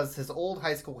 And because his old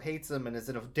high school hates him and is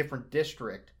in a different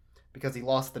district because he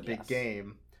lost the big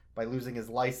game by losing his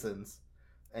license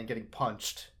and getting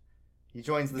punched, he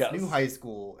joins this new high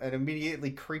school and immediately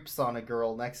creeps on a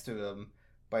girl next to him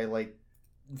by, like,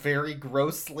 very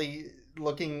grossly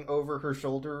looking over her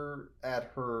shoulder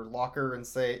at her locker and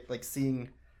seeing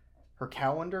her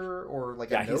calendar or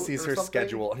like a note. Yeah, he sees her something.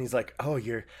 schedule and he's like, "Oh,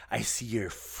 I see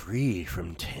you're free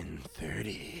from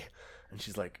 10:30," and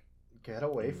she's like, "Get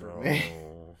away from me."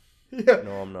 Yeah.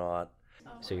 No, I'm not.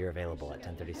 So you're available at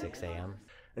 10:36 a.m.?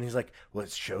 And he's like, "Well,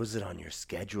 it shows it on your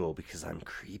schedule because I'm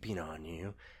creeping on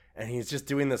you." And he's just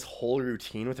doing this whole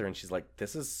routine with her, and she's like,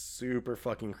 "This is super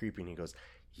fucking creepy." And he goes,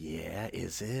 "Yeah,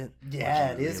 is it?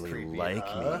 Yeah, Would it you is really creepy, like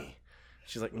huh?" me?"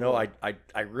 She's like, "No,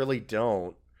 I really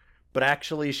don't." But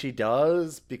actually she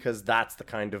does, because that's the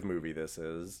kind of movie this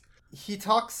is. He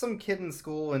talks some kid in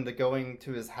school into going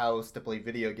to his house to play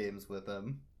video games with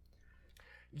him.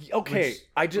 Okay,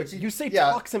 you say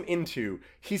talks him into.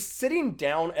 He's sitting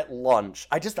down at lunch.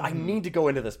 I need to go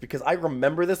into this because I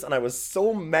remember this and I was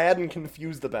so mad and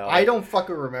confused about it. I don't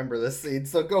fucking remember this scene,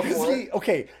 so go for it.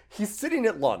 Okay, he's sitting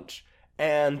at lunch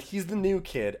And he's the new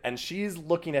kid, and she's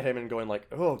looking at him and going like,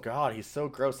 oh god, he's so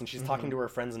gross. And she's talking to her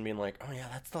friends and being like, oh yeah,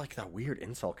 that's like that weird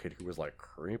incel kid who was like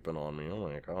creeping on me. Oh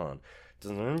my god. Does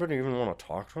anybody even want to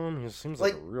talk to him? He seems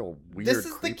like a real weird This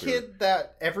is creeper. the kid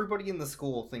that everybody in the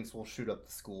school thinks will shoot up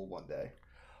the school one day.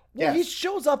 Well, he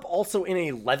shows up also in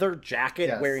a leather jacket,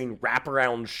 Yes. wearing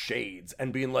wraparound shades,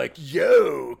 and being like,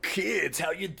 yo, kids, how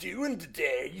you doing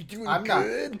today? You doing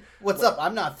good? What's up?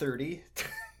 I'm not 30.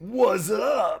 What's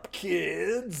up,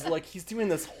 kids? Like, he's doing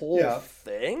this whole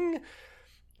thing.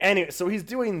 Anyway, so he's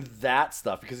doing that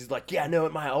stuff because he's like, yeah, no,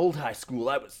 at my old high school,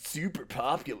 I was super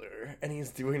popular. And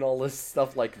he's doing all this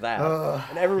stuff like that.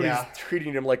 And everybody's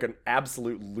treating him like an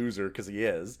absolute loser because he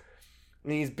is.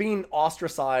 And he's being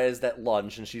ostracized at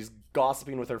lunch, and she's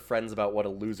gossiping with her friends about what a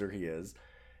loser he is.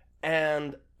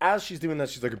 And as she's doing that,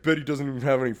 she's like, I bet he doesn't even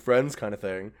have any friends, kind of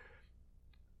thing.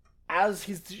 As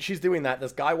she's doing that,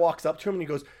 this guy walks up to him and he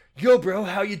goes, yo, bro,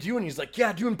 how you doing? He's like,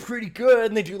 yeah, doing pretty good.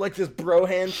 And they do like this bro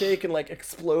handshake and like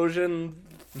explosion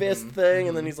fist thing.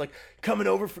 And then he's like, coming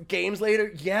over for games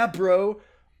later? Yeah, bro.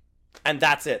 And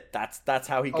that's it. That's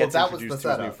how he gets introduced to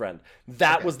his new friend.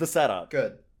 That was the setup.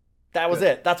 Good. That was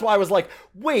it. That's why I was like,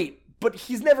 wait, but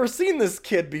he's never seen this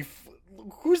kid before.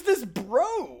 Who's this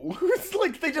bro? Who's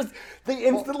like, they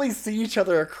instantly see each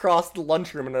other across the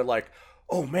lunchroom and they're like,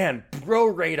 oh man, bro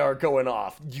radar going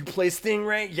off. You play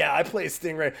Stingray? Yeah, I play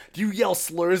Stingray. Do you yell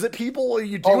slurs at people while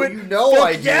you do it? You know Fuck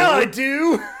I do. Yeah, I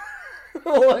do.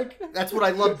 Like, that's what I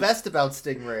love best about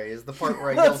Stingray, is the part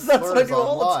where I yell that's slurs what I do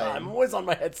all online. the time. I'm always on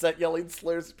my headset yelling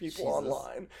slurs at people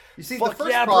online. You see, Fuck the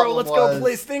first yeah, problem bro, let's was, go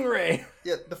play Stingray.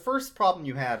 Yeah, the first problem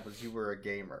you had was you were a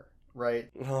gamer, right?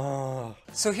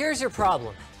 So here's your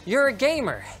problem. You're a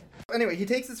gamer. Anyway, he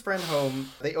takes his friend home.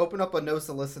 They open up a no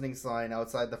soliciting sign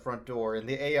outside the front door, and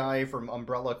the AI from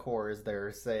Umbrella Corps is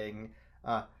there saying,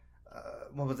 what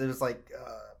was it? It was like,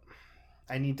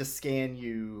 I need to scan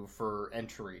you for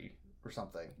entry or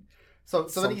something. So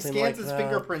then he scans like his that.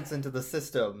 fingerprints into the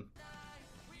system,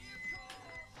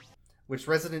 which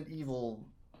Resident Evil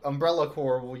Umbrella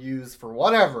Corps will use for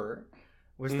whatever,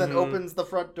 which then opens the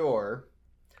front door.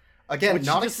 Again, Which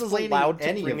not he just is explaining allowed to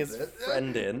any bring of his it.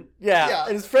 friend in. Yeah,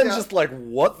 and his friend's just like,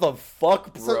 what the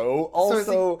fuck, bro?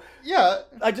 Also,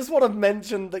 I just want to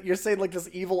mention that you're saying like this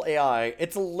evil AI.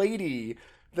 It's a lady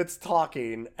that's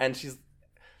talking, and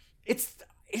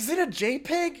is it a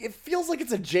JPEG? It feels like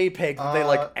it's a JPEG that they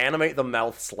like animate the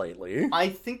mouth slightly. I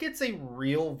think it's a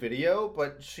real video,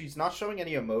 but she's not showing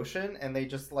any emotion, and they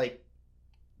just like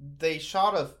they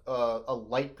shot a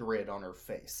light grid on her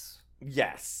face.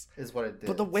 Yes. Is what it did.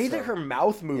 But the way that her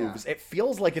mouth moves, it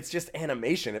feels like it's just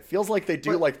animation. It feels like they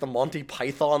do like the Monty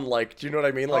Python, like, do you know what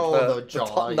I mean? Like the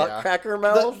jaw, nutcracker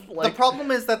mouth. The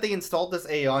problem is that they installed this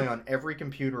AI on every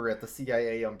computer at the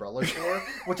CIA Umbrella Corps,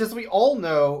 which, as we all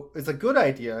know, is a good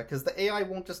idea, because the AI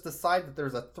won't just decide that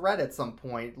there's a threat at some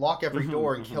point, lock every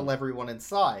door, and kill everyone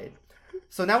inside.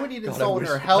 So now we need to install in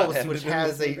her house, which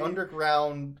has a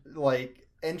underground, like,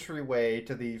 entryway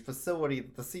to the facility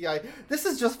that the CIA... This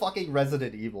is just fucking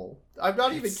Resident Evil. I'm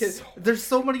not even kidding. There's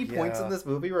so many points in this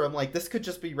movie where I'm like, this could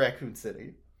just be Raccoon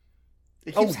City.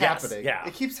 It keeps happening. Yeah.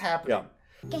 It keeps happening.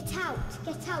 Get out,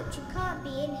 you can't be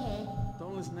in here.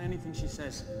 Don't listen to anything she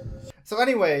says. So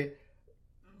anyway,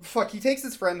 he takes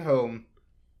his friend home,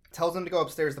 tells him to go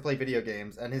upstairs to play video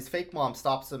games, and his fake mom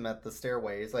stops him at the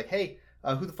stairway. He's like, hey,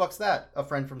 who the fuck's that? A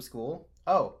friend from school?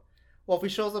 Oh. Well, if he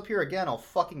shows up here again, I'll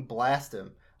fucking blast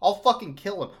him. I'll fucking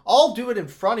kill him. I'll do it in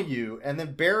front of you and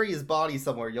then bury his body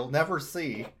somewhere you'll never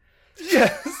see.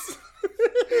 Yes.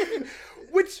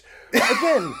 Which,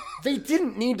 again, they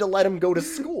didn't need to let him go to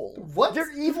school. What?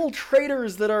 They're evil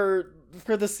traitors that are,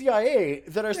 for the CIA,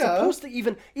 that are supposed to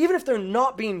even if they're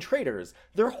not being traitors,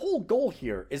 their whole goal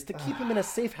here is to keep him in a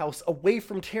safe house away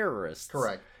from terrorists.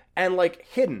 Correct. And, like,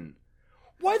 hidden.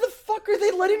 Why the fuck are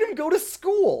they letting him go to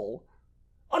school?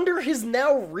 Under his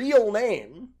now real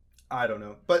name. I don't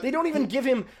know. But they don't even give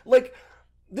him, like,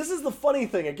 this is the funny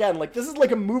thing, again, like, this is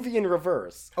like a movie in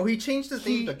reverse. Oh, he changed his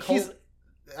name to Colt.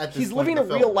 He's living a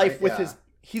real life with his...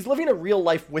 He's living a real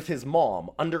life with his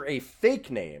mom under a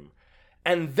fake name,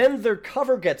 and then their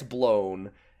cover gets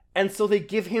blown, and so they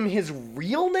give him his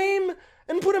real name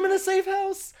and put him in a safe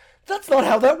house? That's not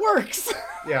how that works.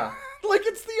 Yeah. Like,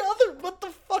 it's the other. What the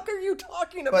fuck are you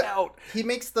talking about? He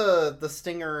makes the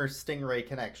Stingray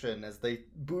connection as they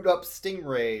boot up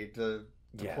Stingray to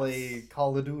play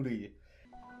Call of Duty.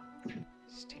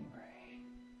 Stingray.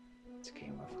 It's a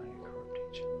game of finding a corrupt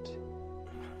agent.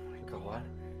 Oh my god.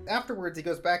 Afterwards, he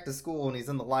goes back to school and he's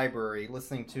in the library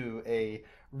listening to a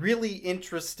really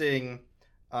interesting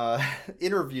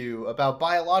interview about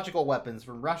biological weapons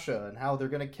from Russia and how they're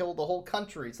going to kill the whole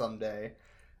country someday.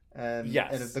 And,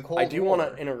 yes, and the Cold I do War.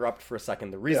 want to interrupt for a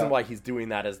second. The reason why he's doing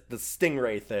that is the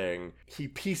Stingray thing. He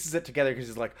pieces it together because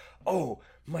he's like, oh,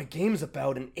 my game's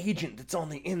about an agent that's on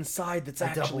the inside that's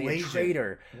actually a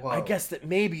traitor. Whoa. I guess that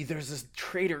maybe there's a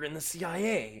traitor in the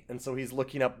CIA. And so he's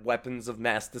looking up weapons of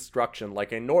mass destruction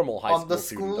like a normal high school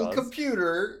student on the school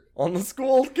computer. On the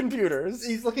school computers.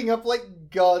 He's looking up, like,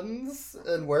 guns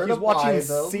and where to buy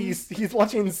them. He's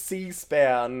watching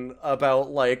C-SPAN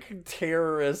about, like,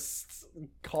 terrorist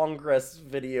Congress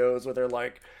videos where they're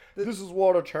like, this is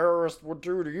what a terrorist would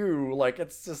do to you. Like,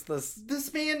 it's just this...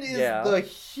 This man is the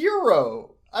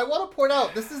hero. I want to point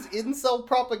out, this is incel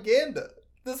propaganda.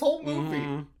 This whole movie.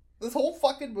 Mm-hmm. This whole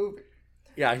fucking movie.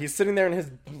 Yeah, he's sitting there in his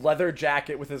leather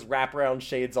jacket with his wraparound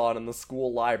shades on in the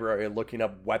school library looking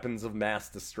up weapons of mass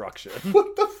destruction.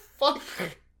 What the fuck?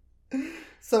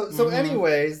 So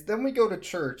anyways, then we go to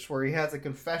church where he has a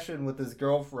confession with his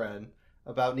girlfriend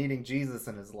about needing Jesus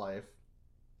in his life.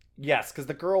 Yes, because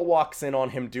the girl walks in on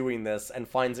him doing this and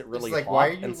finds it really hot, why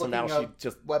are you and so looking now up she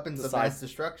just weapons of mass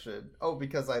destruction. Oh,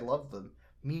 because I love them.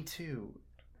 Me too.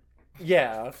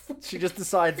 Yeah, she just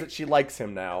decides that she likes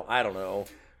him now. I don't know.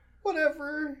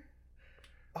 Whatever.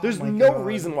 There's no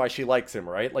reason why she likes him,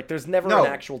 right? Like, there's never an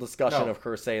actual discussion of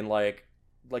her saying, like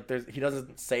he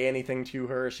doesn't say anything to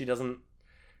her. She doesn't...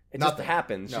 It just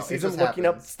happens. She sees him looking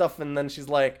up stuff, and then she's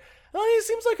like, oh, he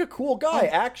seems like a cool guy,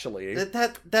 actually.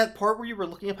 That part where you were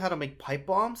looking up how to make pipe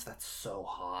bombs? That's so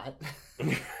hot.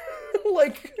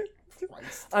 Like...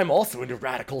 Christ. I'm also into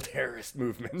radical terrorist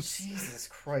movements. Jesus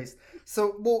Christ.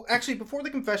 So, well, actually, before the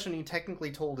confession, he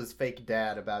technically told his fake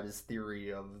dad about his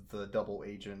theory of the double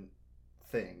agent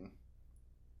thing.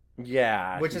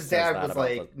 Yeah. Which his dad was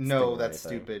like, no, that's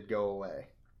stupid, go away.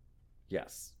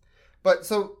 Yes. But,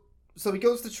 so he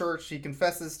goes to church, he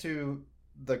confesses to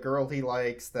the girl he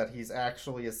likes that he's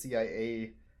actually a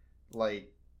CIA,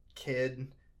 like, kid,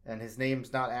 and his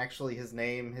name's not actually his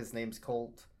name's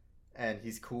Colt. And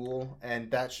he's cool, and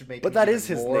that should make him that is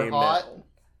his name hot. now.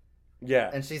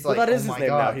 Yeah. And she's like, that is oh his name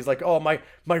God. now. He's like, oh, my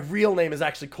real name is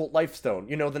actually Colt Lifestone.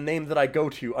 You know, the name that I go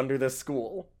to under this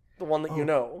school. The one that you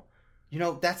know. You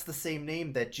know, that's the same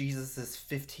name that Jesus'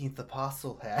 15th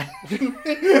apostle had.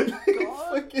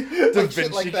 Da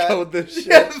Vinci Code this shit.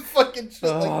 Yeah, fucking shit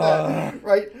like that.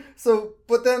 Right? So,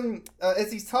 but then,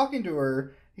 as he's talking to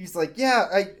her, he's like,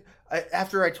 yeah,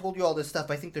 after I told you all this stuff,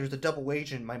 I think there's a double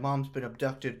agent. My mom's been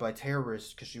abducted by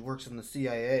terrorists because she works in the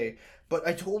CIA. But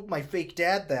I told my fake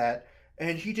dad that,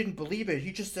 and he didn't believe it.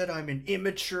 He just said I'm an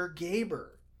immature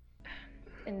gamer.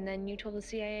 And then you told the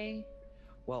CIA?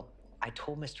 Well, I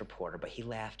told Mr. Porter, but he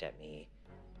laughed at me.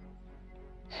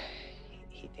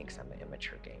 He thinks I'm an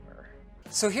immature gamer.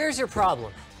 So here's your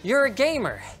problem. You're a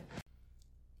gamer.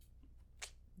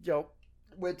 Yo.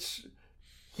 Which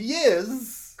he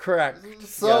is. Correct.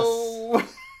 So...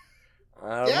 Yes.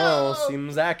 I don't know.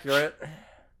 Seems accurate.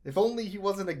 If only he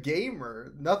wasn't a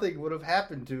gamer, nothing would have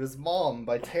happened to his mom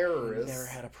by terrorists. He never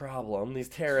had a problem. These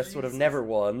terrorists would have never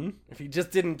won. If he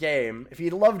just didn't game. If he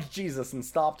loved Jesus and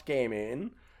stopped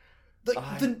gaming.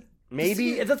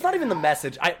 Maybe. That's not even the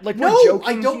message. We're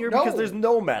joking here because there's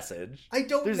no message.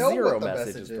 There's know zero what the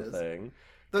message is the thing.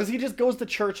 Because he just goes to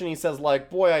church and he says, like,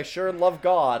 boy, I sure love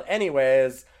God.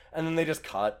 Anyways. And then they just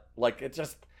cut. Like, it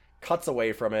just cuts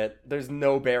away from it. There's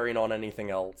no bearing on anything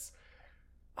else.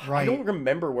 Right. I don't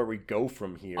remember where we go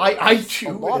from here. I do.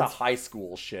 A lot of high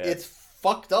school shit. It's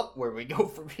fucked up where we go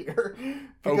from here.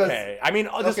 Because, okay. I mean,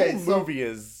 this whole movie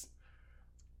is...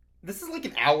 This is like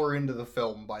an hour into the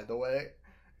film, by the way.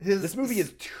 This movie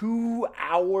is 2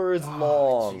 hours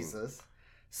long. Jesus.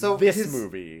 So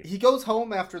movie. He goes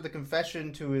home after the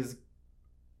confession to his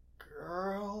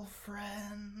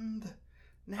girlfriend.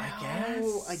 Now,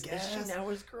 I guess. Is she now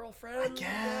his girlfriend? I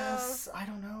guess. Yeah. I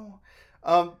don't know.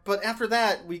 But after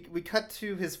that, we cut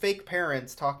to his fake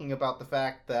parents talking about the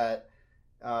fact that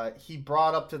he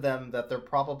brought up to them that they're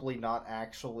probably not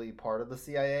actually part of the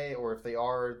CIA, or if they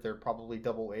are, they're probably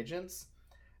double agents.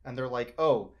 And they're like,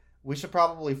 oh, we should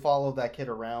probably follow that kid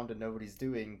around and know what he's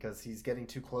doing because he's getting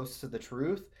too close to the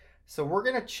truth. So we're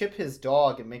going to chip his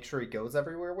dog and make sure he goes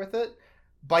everywhere with it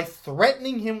by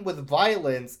threatening him with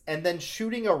violence and then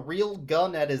shooting a real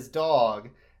gun at his dog.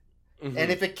 Mm-hmm. And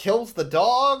if it kills the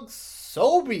dog,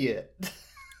 so be it.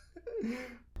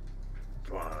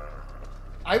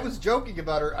 I was joking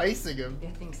about her icing him. Yeah,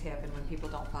 things happen when people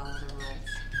don't follow the rules.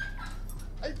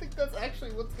 I think that's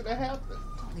actually what's gonna happen.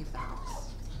 Don't leave the house.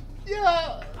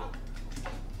 Yeah.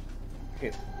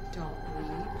 Okay. Don't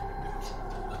leave.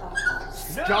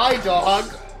 Sky Dog.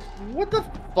 What the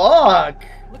fuck?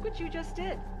 Look what you just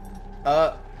did.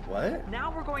 What?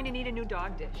 Now we're going to need a new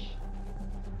dog dish.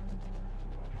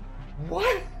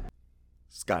 What?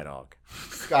 Skydog.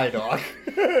 Skydog.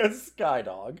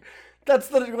 Skydog. That's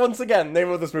the, once again, name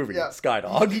of this movie. Yeah.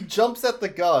 Skydog. He jumps at the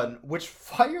gun, which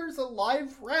fires a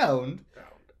live round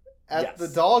at Yes. the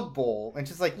dog bowl. And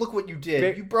she's like, look what you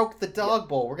did. You broke the dog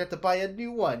bowl. We're going to have to buy a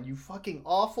new one. You fucking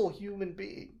awful human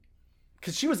being.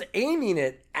 Because she was aiming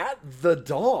it at the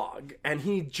dog, and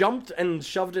he jumped and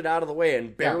shoved it out of the way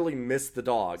and barely missed the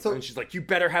dog. And she's like, you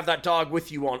better have that dog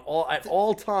with you at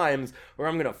all times, or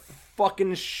I'm going to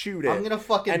fucking shoot it. I'm going to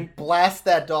fucking blast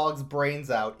that dog's brains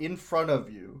out in front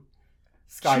of you.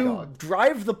 Skydog. To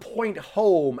drive the point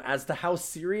home as to how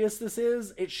serious this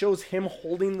is, it shows him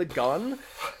holding the gun,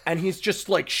 and he's just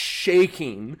like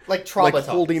shaking, like traumatized, like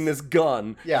holding this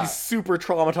gun. Yeah, he's super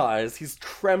traumatized. He's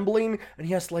trembling, and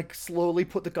he has to like slowly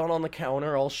put the gun on the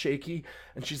counter, all shaky.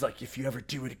 And she's like, "If you ever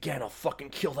do it again, I'll fucking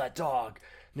kill that dog.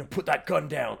 You know, put that gun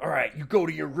down. All right, you go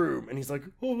to your room." And he's like,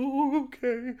 "Oh,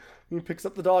 okay." And he picks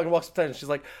up the dog and walks upstairs, and she's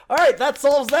like, "All right, that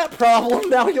solves that problem.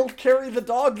 Now you'll carry the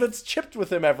dog that's chipped with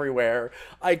him everywhere,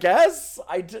 I guess."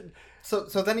 I did. So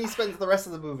then he spends the rest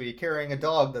of the movie carrying a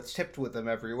dog that's chipped with him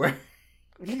everywhere.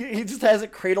 He just has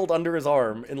it cradled under his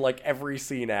arm in like every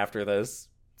scene after this.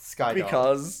 Skydog.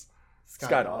 Because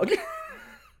Skydog.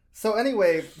 So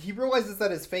anyway, he realizes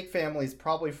that his fake family's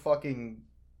probably fucking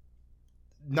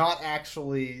not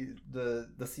actually the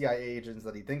CIA agents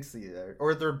that he thinks they are,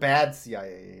 or they're bad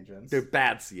CIA agents. They're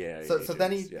bad CIA agents. So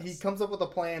then he comes up with a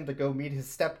plan to go meet his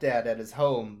stepdad at his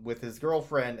home with his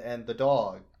girlfriend and the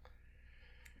dog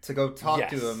to go talk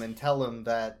to him and tell him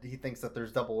that he thinks that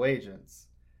there's double agents.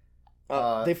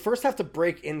 They first have to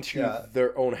break into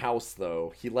their own house,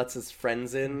 though. He lets his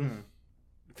friends in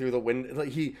through the window.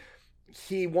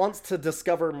 He wants to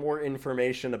discover more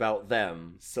information about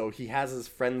them, so he has his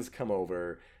friends come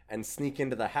over and sneak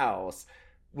into the house,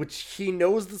 which he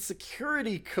knows the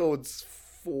security codes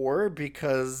for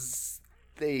because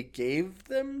they gave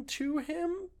them to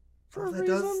him for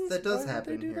reasons. That does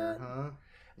happen here, huh?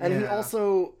 And he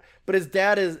also, but his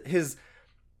dad is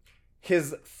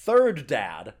his third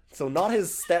dad, so not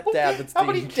his stepdad. That's how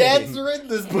many dads are in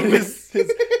this movie?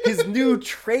 His new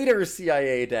traitor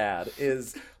CIA dad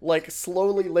is like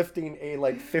slowly lifting a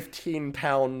like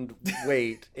 15-pound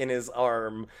weight in his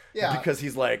arm because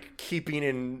he's like keeping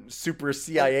in super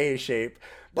CIA shape.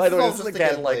 By the way, this is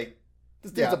again like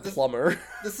this dude's a plumber.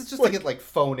 This is just to get like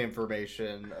phone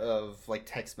information of like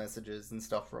text messages and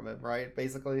stuff from him, right?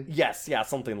 Basically. Yes,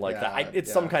 something like that.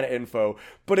 It's some kind of info,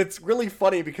 but it's really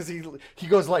funny because he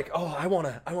goes like, "Oh, I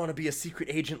wanna be a secret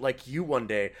agent like you one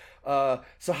day.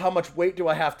 So how much weight do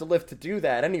I have to lift to do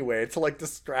that anyway?" To like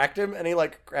distract him, and he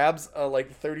like grabs a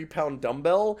like 30-pound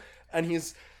dumbbell and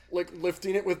he's like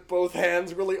lifting it with both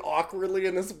hands really awkwardly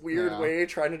in this weird way,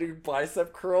 trying to do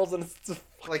bicep curls, and it's just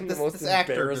like the most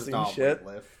embarrassing shit.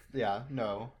 Yeah,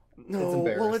 no, it's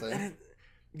embarrassing.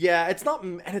 It's not,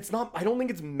 and it's not. I don't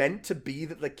think it's meant to be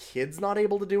that the kid's not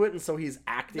able to do it, and so he's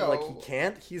acting like he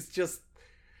can't. He's just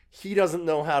he doesn't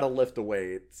know how to lift a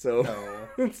weight, so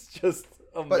it's just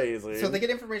amazing. So they get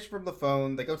information from the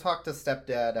phone. They go talk to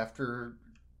stepdad after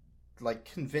like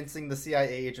convincing the CIA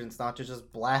agents not to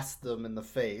just blast them in the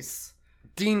face.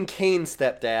 Dean Cain's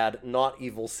stepdad, not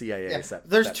evil CIA stepdad.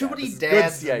 There's too many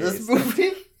dads in this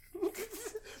movie.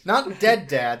 Not dead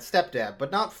dad, stepdad,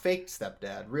 but not fake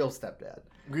stepdad, real stepdad.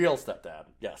 Real stepdad,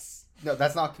 yes. No,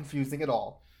 that's not confusing at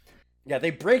all. Yeah,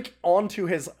 they break onto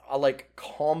his like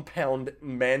compound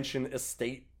mansion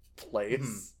estate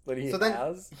place that he has.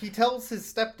 Then he tells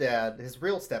his stepdad, his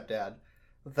real stepdad,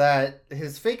 that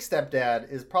his fake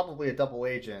stepdad is probably a double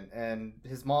agent, and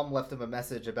his mom left him a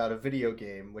message about a video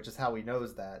game, which is how he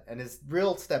knows that. And his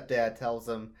real stepdad tells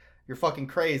him, "You're fucking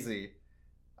crazy.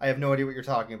 I have no idea what you're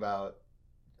talking about.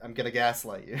 I'm gonna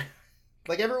gaslight you."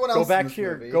 Like everyone else.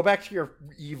 Go back to your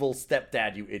evil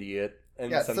stepdad, you idiot,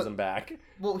 and sends him back.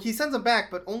 Well, he sends him back,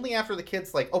 but only after the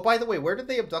kid's like, "Oh, by the way, where did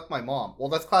they abduct my mom?" "Well,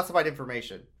 that's classified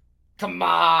information." Come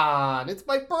on, it's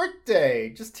my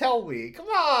birthday. Just tell me. Come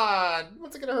on,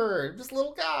 what's it gonna hurt? I'm just a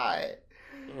little guy.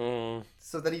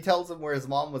 So then he tells him where his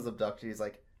mom was abducted. He's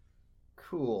like,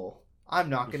 "Cool, I'm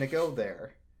not gonna go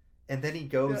there." And then he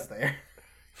goes there.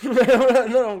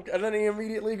 No, and then he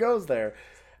immediately goes there.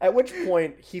 At which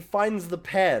point he finds the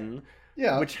pen,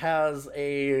 which has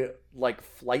a like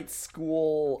flight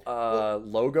school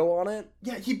logo on it.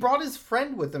 Yeah, he brought his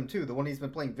friend with him too, the one he's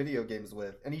been playing video games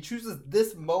with, and he chooses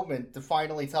this moment to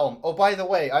finally tell him, "Oh, by the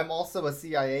way, I'm also a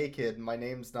CIA kid, and my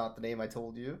name's not the name I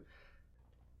told you."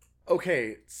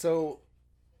 Okay, so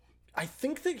I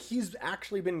think that he's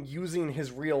actually been using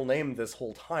his real name this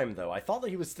whole time, though. I thought that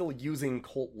he was still using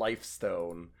Colt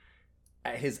Lifestone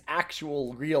his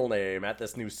actual real name at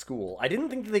this new school. I didn't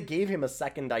think that they gave him a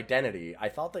second identity. I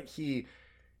thought that he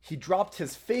dropped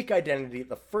his fake identity at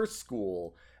the first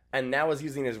school and now is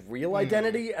using his real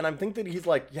identity. And I'm thinking that he's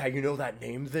like, yeah, you know that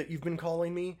name that you've been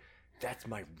calling me? That's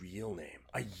my real name.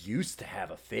 I used to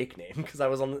have a fake name because I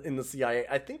was in the CIA.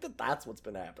 I think that that's what's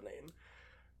been happening.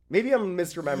 Maybe I'm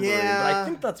misremembering, but I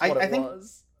think that's what it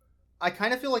was. I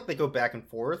kind of feel like they go back and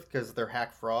forth because they're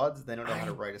hack frauds. They don't know how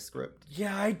to write a script.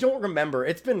 Yeah, I don't remember.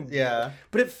 It's been... Yeah.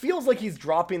 But it feels like he's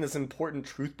dropping this important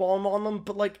truth bomb on them,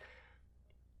 but, like,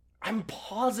 I'm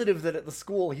positive that at the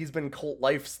school he's been Colt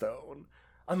Lifestone.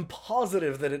 I'm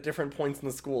positive that at different points in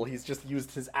the school he's just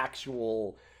used his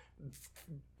actual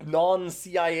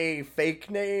non-CIA fake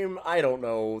name. I don't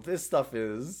know. This stuff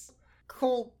is...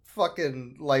 Colt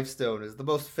fucking Lifestone is the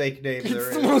most fake name there is.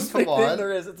 It's the most fake name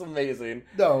there is. It's amazing.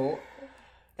 No.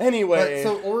 Anyway.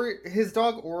 But so his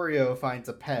dog Oreo finds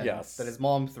a pen Yes. that his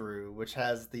mom threw, which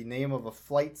has the name of a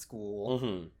flight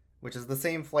school, which is the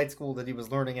same flight school that he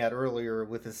was learning at earlier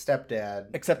with his stepdad.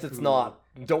 Except it's not.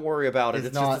 Don't worry about it.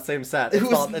 It's just the same set. It's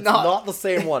not the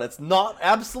same one. It's not.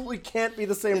 Absolutely can't be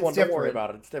the same one. Different. Don't worry about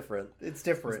it. It's different. It's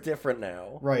different. It's different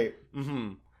now. Right.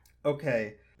 Mm-hmm.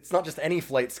 Okay. It's not just any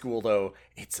flight school, though.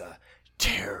 It's a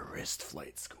terrorist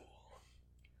flight school.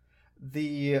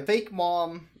 The fake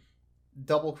mom,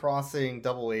 double-crossing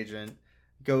double agent,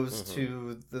 goes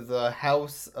to the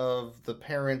house of the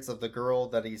parents of the girl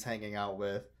that he's hanging out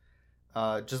with.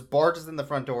 Just barges in the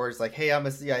front door. He's like, hey, I'm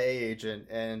a CIA agent,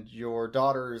 and your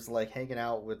daughter's, like, hanging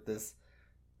out with this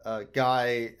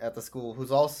guy at the school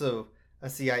who's also a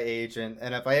CIA agent,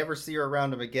 and if I ever see her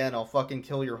around him again, I'll fucking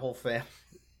kill your whole family.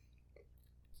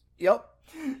 Yep.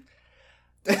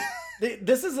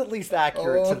 This is at least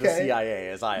accurate to the CIA,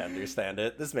 as I understand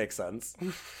it. This makes sense.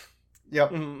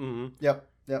 Yep. Mm-hmm. Yep.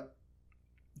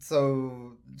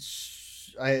 So,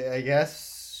 I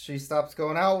guess she stops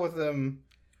going out with him,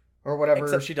 or whatever.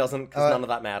 Except she doesn't, because none of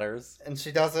that matters. And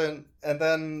she doesn't. And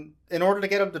then, in order to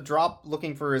get him to drop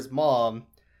looking for his mom,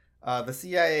 the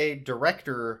CIA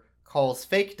director calls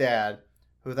fake dad,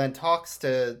 who then talks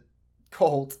to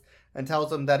Colt and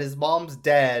tells him that his mom's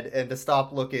dead and to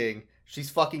stop looking. She's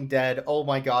fucking dead. Oh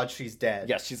my god, she's dead.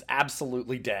 Yes, she's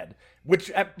absolutely dead. Which,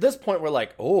 at this point, we're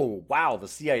like, oh, wow, the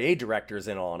CIA director's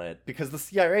in on it. Because the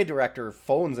CIA director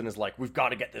phones and is like, we've got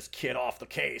to get this kid off the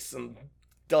case, and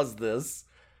does this.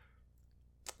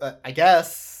 I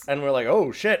guess. And we're like,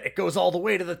 oh shit, it goes all the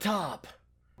way to the top.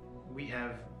 We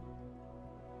have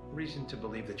reason to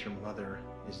believe that your mother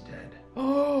is dead.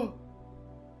 Oh!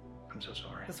 I'm so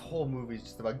sorry. This whole movie's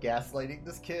just about gaslighting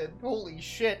this kid. Holy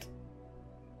shit.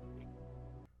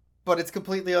 But it's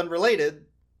completely unrelated,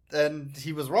 and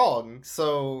he was wrong,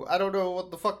 so I don't know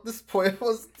what the fuck this point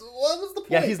was. What was the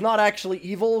point? Yeah, he's not actually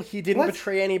evil. He didn't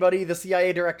betray anybody. The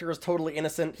CIA director is totally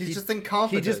innocent. He's just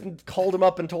incompetent. He just called him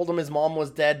up and told him his mom was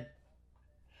dead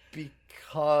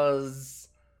because...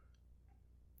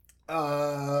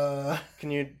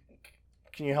 Can you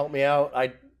help me out?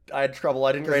 I had trouble.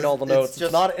 I didn't write all the notes.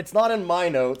 It's not in my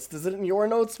notes. Is it in your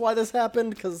notes why this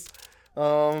happened? Because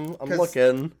I'm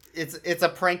looking. It's a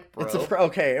prank, bro.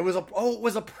 Okay. It was a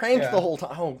prank the whole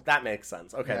time. Oh, that makes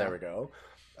sense. Okay, There we go.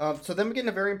 So then we get in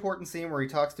a very important scene where he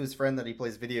talks to his friend that he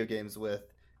plays video games with,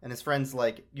 and his friend's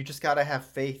like, "You just gotta have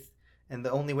faith, and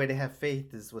the only way to have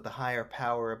faith is with a higher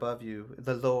power above you,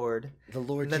 the Lord. The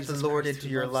Lord. Let the Lord into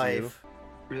your life."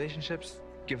 Relationships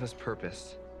give us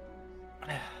purpose.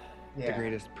 The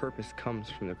greatest purpose comes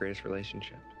from the greatest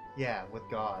relationship. Yeah, with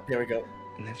God. There we go.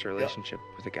 And that's a relationship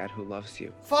with a God who loves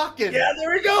you. Fucking yeah,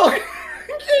 there we go.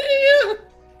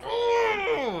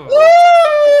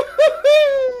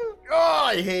 Oh,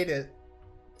 I hate it.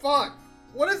 Fuck.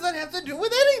 What does that have to do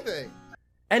with anything?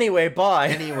 Anyway, bye.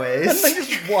 Anyways. And they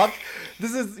just walk.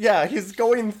 He's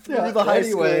going through the high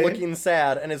school looking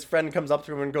sad, and his friend comes up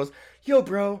to him and goes, "Yo,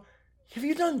 bro, have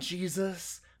you done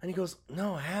Jesus?" And he goes,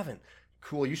 "No, I haven't."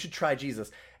 "Cool, you should try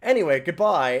Jesus." Anyway,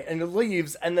 goodbye, and he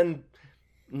leaves, and then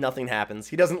nothing happens.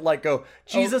 He doesn't go,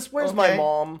 "Jesus, where's my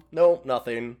mom?" No,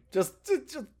 nothing. Just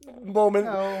moment.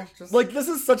 No, this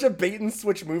is such a bait and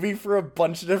switch movie for a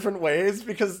bunch of different ways,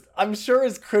 because I'm sure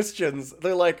as Christians,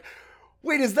 they're like,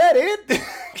 wait, is that it?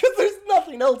 Because there's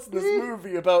nothing else in this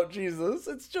movie about Jesus.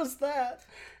 It's just that.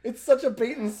 It's such a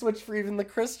bait and switch for even the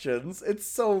Christians. It's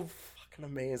so fucking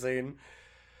amazing.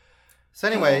 So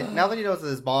anyway, now that he knows that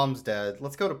his mom's dead,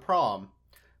 let's go to prom.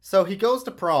 So he goes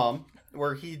to prom,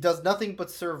 where he does nothing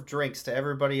but serve drinks to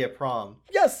everybody at prom.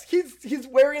 Yes, he's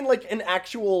wearing an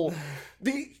actual...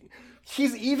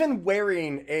 He's even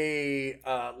wearing a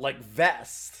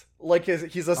vest.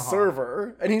 He's a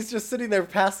server, and he's just sitting there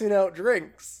passing out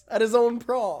drinks at his own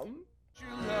prom. You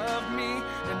love me.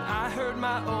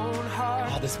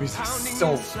 Oh, this music's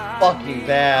so fucking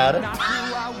bad.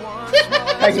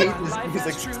 I hate this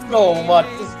music so much.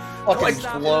 This fucking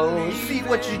blows. See,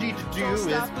 what you need to do is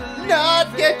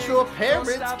not get your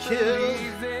parents killed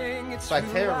by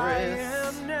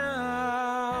terrorists.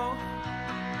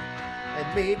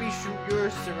 And maybe shoot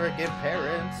your surrogate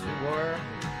parents who are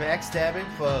backstabbing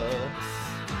fucks.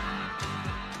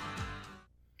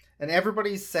 And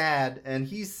everybody's sad, and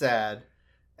he's sad,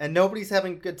 and nobody's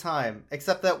having a good time,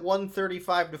 except that one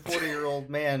 35 to 40-year-old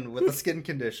man with a skin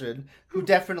condition who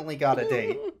definitely got a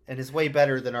date, and is way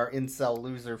better than our incel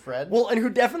loser friend. Well, and who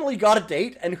definitely got a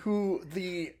date, and who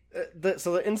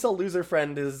so the incel loser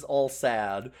friend is all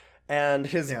sad, and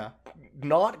his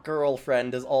not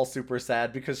girlfriend is all super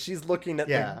sad because she's looking at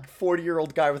the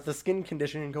 40-year-old guy with the skin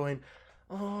condition and going,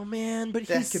 oh man, but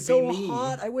he's so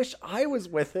hot. I wish I was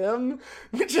with him.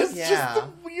 Which is just the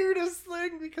weirdest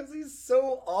thing because he's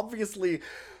so obviously...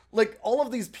 Like, all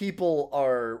of these people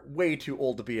are way too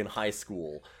old to be in high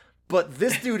school. But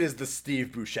this dude is the Steve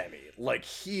Buscemi. Like,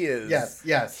 he is...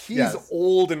 He's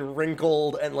old and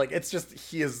wrinkled and, like, it's just...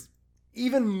 He is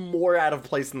even more out of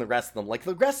place than the rest of them. Like,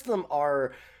 the rest of them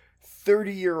are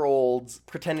 30-year-olds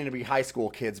pretending to be high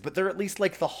school kids, but they're at least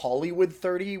like the Hollywood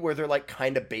 30 where they're like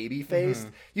kind of baby-faced.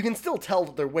 You can still tell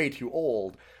that they're way too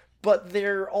old, but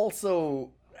they're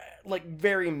also like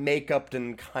very make-upped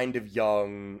and kind of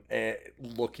young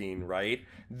looking, right?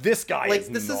 This guy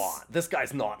This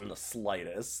guy's not in the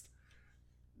slightest.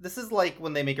 This is like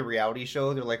when they make a reality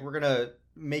show, they're like, we're gonna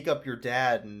make up your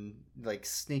dad and like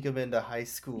sneak him into high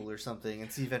school or something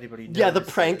and see if anybody knows. Yeah, the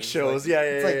prank shows. Like,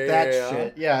 it's like that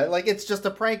shit. Yeah, like it's just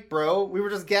a prank, bro. We were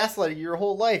just gaslighting you your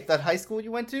whole life. That high school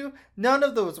you went to, none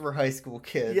of those were high school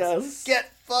kids. Yes.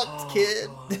 Get fucked, kid.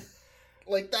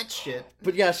 Like that shit.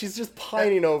 But yeah, she's just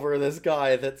pining over this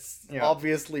guy that's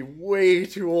obviously way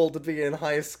too old to be in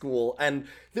high school, and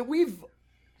that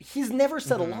he's never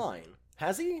said a line,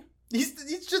 has he?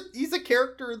 He's a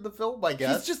character in the film, I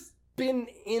guess. He's just been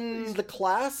in the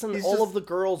class, and all of the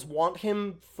girls want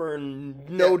him for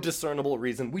no discernible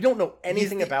reason. We don't know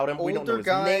anything about him. We don't know his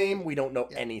name. We don't know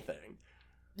anything.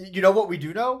 You know what we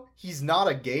do know? He's not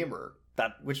a gamer.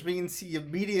 Which means he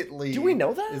immediately do we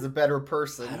know that? Is a better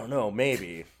person. I don't know.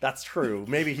 Maybe. That's true.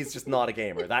 Maybe he's just not a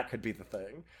gamer. That could be the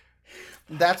thing.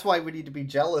 That's why we need to be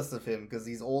jealous of him, because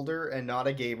he's older and not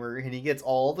a gamer, and he gets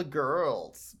all the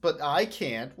girls. But I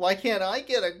can't. Why can't I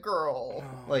get a girl?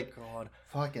 Oh, God.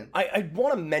 Fucking. I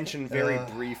want to mention very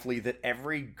briefly that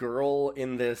every girl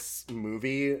in this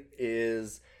movie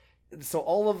is... So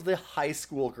all of the high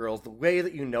school girls, the way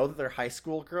that you know that they're high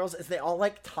school girls is they all,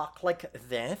 like, talk like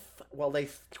this while they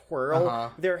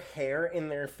twirl their hair in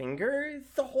their fingers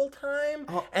the whole time.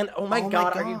 And, oh my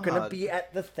God, are you gonna be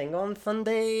at the thing on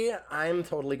Sunday? I'm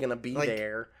totally gonna be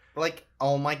there. Like,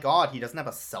 oh my God, he doesn't have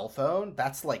a cell phone?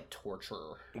 That's, like,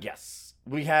 torture. Yes.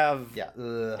 We have...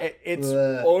 It's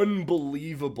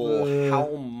unbelievable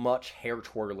how much hair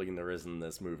twirling there is in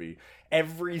this movie.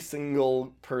 Every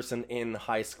single person in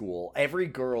high school, every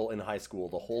girl in high school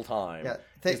the whole time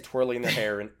is twirling their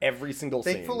hair in every single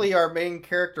scene. Thankfully, our main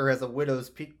character has a widow's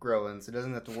peak growing, so he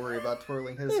doesn't have to worry about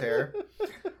twirling his hair.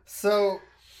 So,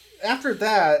 after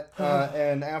that,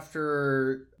 and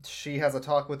after she has a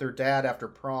talk with her dad after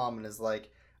prom and is like,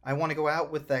 I want to go out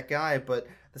with that guy, but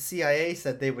the CIA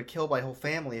said they would kill my whole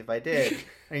family if I did.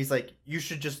 And he's like, you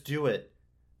should just do it.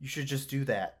 You should just do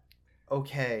that.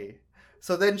 Okay.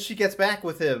 So then she gets back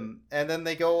with him, and then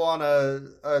they go on a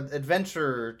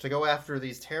adventure to go after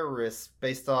these terrorists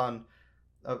based on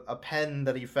a pen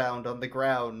that he found on the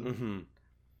ground. Mm-hmm.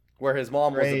 Where his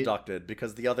mom was abducted,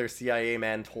 because the other CIA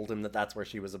man told him that that's where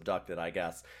she was abducted, I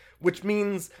guess. Which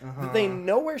means that they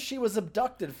know where she was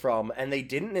abducted from, and they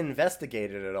didn't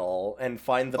investigate it at all and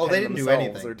find the pen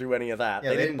themselves or do any of that.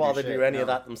 Yeah, they didn't bother to do any of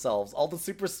that themselves. All the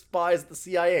super spies at the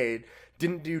CIA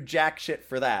didn't do jack shit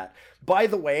for that. By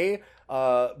the way,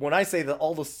 when I say that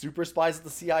all the super spies at the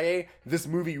CIA, this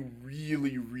movie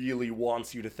really, really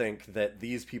wants you to think that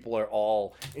these people are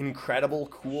all incredible,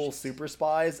 cool super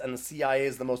spies, and the CIA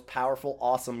is the most powerful,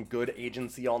 awesome, good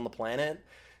agency on the planet.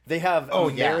 They have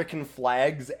American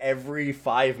flags every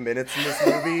 5 minutes in this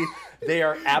movie. They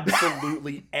are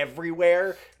absolutely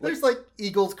everywhere. There's like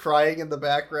eagles crying in the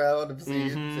background of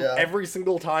scenes. Yeah. Every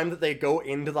single time that they go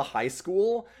into the high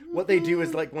school, what they do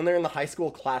is, like, when they're in the high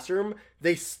school classroom,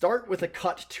 they start with a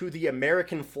cut to the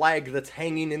American flag that's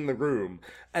hanging in the room,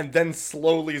 and then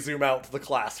slowly zoom out to the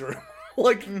classroom.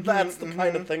 That's the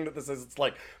kind of thing that this is. It's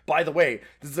like, by the way,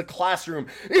 this is a classroom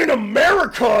in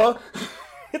America!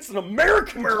 It's an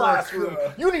American classroom.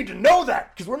 You need to know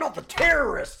that, because we're not the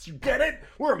terrorists. You get it?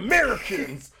 We're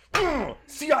Americans.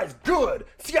 CI's good.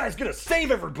 CI's gonna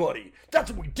save everybody.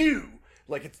 That's what we do.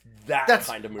 Like, it's that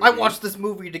kind of movie. I watched this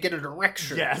movie to get an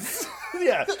erection. Yes.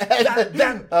 Yeah.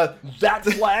 That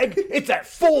flag, it's at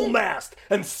full mast,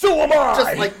 and so am I.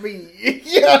 Just like me.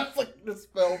 Yeah, it's like this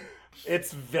film.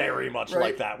 It's very much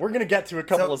like that. We're gonna get to a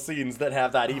couple of scenes that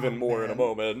have that even more in a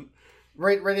moment.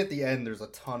 Right at the end, there's a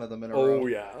ton of them in a row. Oh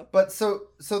yeah. But so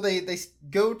they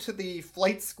go to the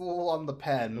flight school on the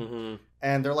Penn,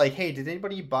 and they're like, "Hey, did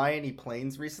anybody buy any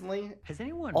planes recently? Has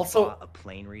anyone Also- bought a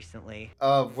plane recently?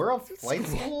 We're a flight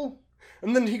school."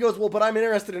 And then he goes, well, but I'm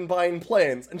interested in buying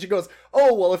planes. And she goes,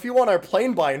 oh, well, if you want our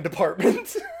plane buying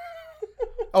department.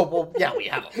 Oh, well, yeah, we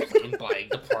have a plane buying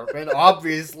department,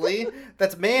 obviously.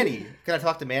 That's Manny. Can I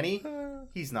talk to Manny?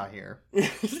 He's not here.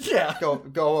 Yeah.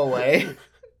 Go away.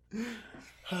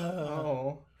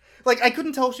 Oh. Like, I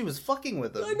couldn't tell if she was fucking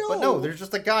with him. I know. But no, there's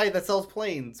just a guy that sells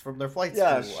planes from their flight school,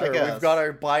 Yeah, sure. I guess. We've got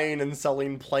our buying and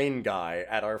selling plane guy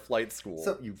at our flight school.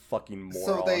 So- you fucking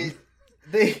moron. So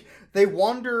they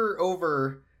wander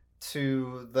over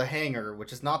to the hangar,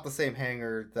 which is not the same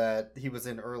hangar that he was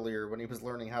in earlier when he was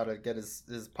learning how to get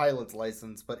his pilot's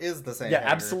license, but is the same Yeah,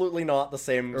 hangar absolutely not the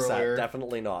same earlier. set.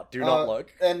 Definitely not. Do not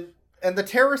look. And the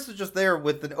terrorists are just there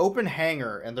with an open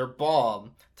hangar and their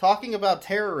bomb, talking about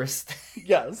terrorists.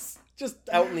 Yes. Just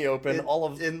out in the open,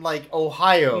 in like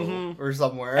Ohio or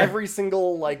somewhere. Every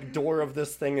single like door of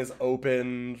this thing is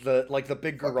open. The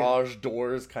big garage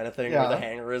doors kind of thing where the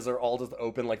hangar is are all just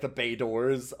open, like the bay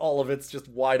doors. All of it's just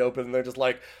wide open. And they're just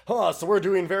like, so we're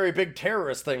doing very big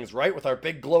terrorist things, right? With our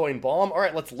big glowing bomb. All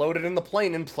right, let's load it in the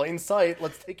plane in plain sight.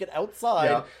 Let's take it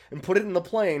outside and put it in the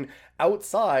plane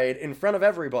outside in front of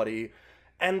everybody.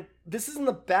 And this is in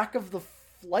the back of the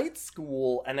flight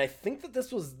school, and I think that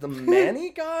this was the Manny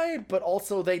guy, but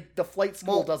also the flight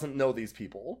school doesn't know these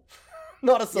people.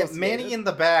 Not associated. Yeah, Manny in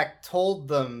the back told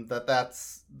them that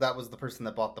was the person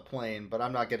that bought the plane, but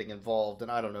I'm not getting involved, and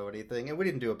I don't know anything, and we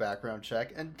didn't do a background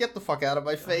check, and get the fuck out of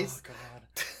my face. Oh,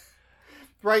 God.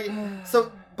 Right?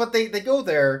 So, but they go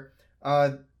there,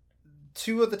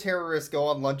 two of the terrorists go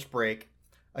on lunch break.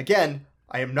 Again,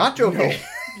 I am not joking.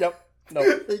 No.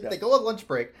 They go on lunch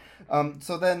break.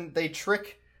 So then they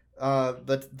trick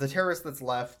the terrorist that's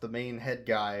left, the main head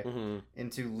guy,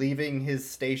 into leaving his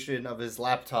station of his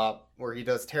laptop where he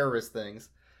does terrorist things,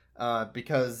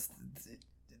 because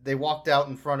they walked out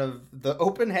in front of the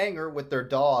open hangar with their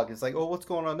dog. It's like, oh, what's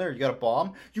going on there? You got a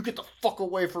bomb? You get the fuck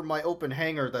away from my open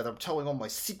hangar that I'm telling all my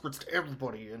secrets to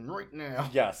everybody in right now.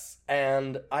 Yes,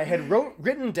 and I had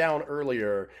written down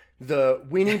earlier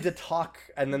we need to talk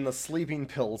and then the sleeping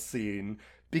pill scene,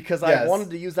 because I wanted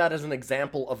to use that as an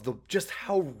example of just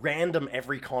how random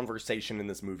every conversation in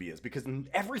this movie is, because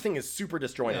everything is super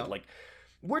disjointed. Like,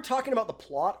 we're talking about the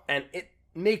plot, and it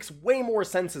makes way more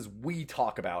sense as we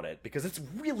talk about it, because it's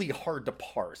really hard to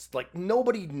parse. Like,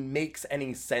 nobody makes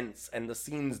any sense, and the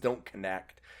scenes don't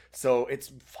connect. So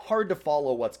it's hard to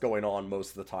follow what's going on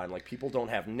most of the time. Like, people don't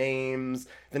have names,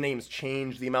 the names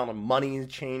change, the amount of money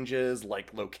changes,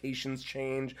 like, locations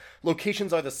change.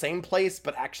 Locations are the same place,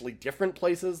 but actually different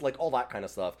places, like, all that kind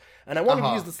of stuff. And I wanted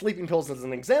to use the sleeping pills as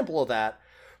an example of that,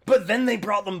 but then they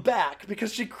brought them back,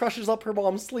 because she crushes up her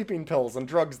mom's sleeping pills and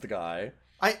drugs the guy.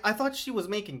 I thought she was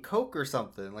making coke or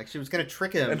something. Like, she was gonna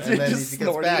trick him, and And then just he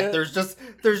gets snorted back. it?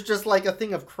 There's just like a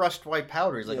thing of crushed white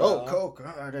powder. He's like, Yeah. oh, coke.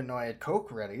 Oh, I didn't know I had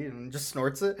coke ready, and just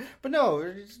snorts it. But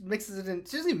no, she just mixes it in.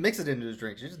 She doesn't even mix it into his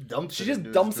drink. She just dumps it. She just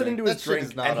into dumps his it into drink. his That shit drink,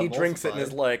 is not and he drinks it and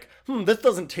is like, this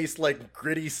doesn't taste like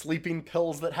gritty sleeping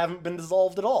pills that haven't been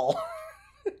dissolved at all.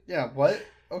 Yeah, what?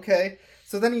 Okay.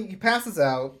 So then he passes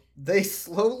out. They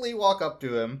slowly walk up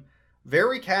to him,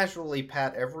 very casually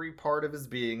pat every part of his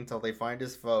being till they find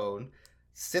his phone,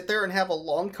 sit there and have a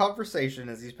long conversation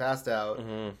as he's passed out,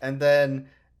 and then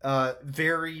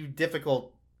very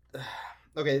difficult.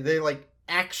 Okay, they like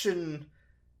action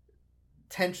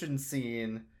tension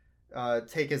scene.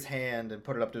 Take his hand and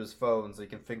put it up to his phone so he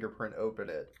can fingerprint open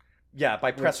it. Yeah,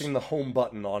 by pressing the home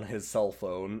button on his cell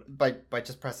phone. By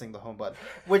just pressing the home button,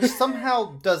 which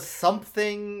somehow does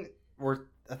something or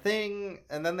a thing,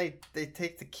 and then they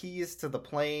take the keys to the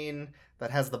plane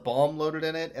that has the bomb loaded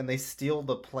in it, and they steal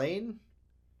the plane.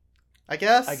 I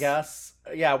guess.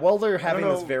 Yeah, while they're having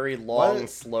this know. very long,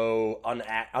 slow,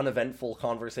 uneventful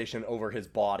conversation over his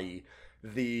body,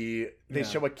 they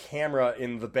show a camera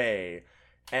in the bay,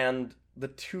 and the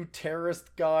two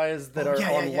terrorist guys that are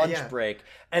on lunch break,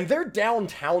 and they're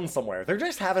downtown somewhere. They're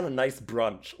just having a nice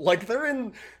brunch. Like,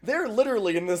 they're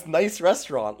literally in this nice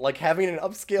restaurant, like having an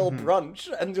upscale brunch,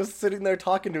 and just sitting there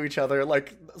talking to each other,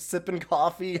 like sipping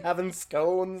coffee, having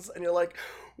scones, and you're like,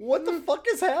 what the fuck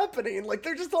is happening? Like,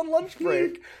 they're just on lunch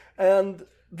break. And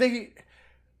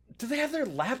Do they have their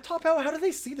laptop out? How do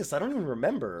they see this? I don't even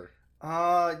remember.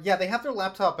 Yeah, they have their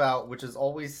laptop out, which is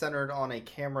always centered on a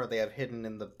camera they have hidden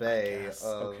in the bay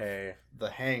of the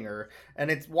hangar. And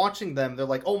it's watching them. They're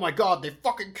like, oh my god, they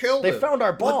fucking killed him. They found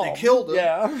our bomb. They killed him.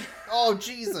 Yeah. Oh,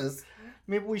 Jesus.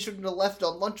 Maybe we shouldn't have left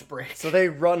on lunch break. So they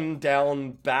run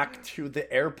down back to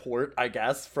the airport, I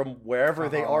guess, from wherever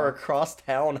they are across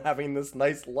town having this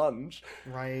nice lunch.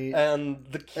 Right. And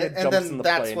the kid jumps in the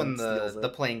plane. And then that's when the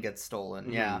plane gets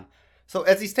stolen. Yeah. So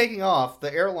as he's taking off,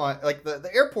 the airline, like the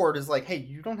airport is like, hey,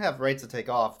 you don't have rights to take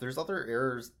off. There's other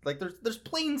airs, like there's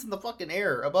planes in the fucking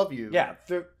air above you. Yeah,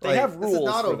 they have rules. This is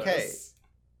not for okay. This.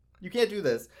 You can't do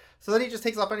this. So then he just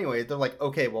takes off anyway. They're like,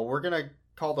 okay, well, we're gonna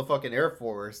call the fucking Air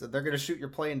Force, and they're gonna shoot your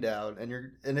plane down,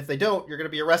 and if they don't, you're gonna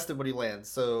be arrested when he lands.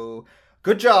 So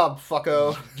good job,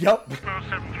 fucko. Yep.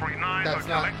 That's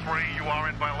not. You are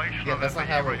in violation. Yeah, that's not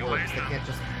how it works. They can't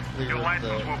just. Your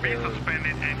license will be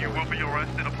suspended and you will be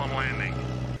arrested upon landing.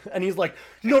 And he's like,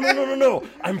 no,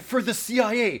 I'm for the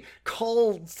CIA.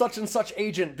 Call such and such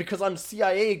agent because I'm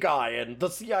CIA guy and the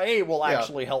CIA will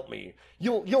actually help me.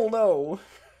 You'll know.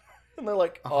 And they're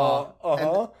like,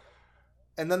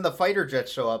 And then the fighter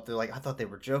jets show up. They're like, I thought they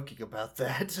were joking about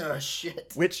that.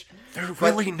 Shit. Which, they're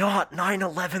really not.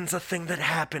 9/11's a thing that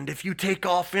happened. If you take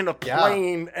off in a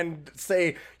plane and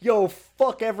say, yo,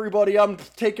 fuck everybody, I'm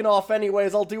taking off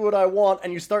anyways, I'll do what I want,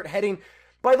 and you start heading...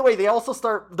 By the way, they also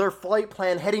start their flight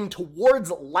plan heading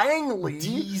towards Langley.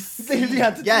 DC.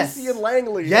 Yeah, to DC and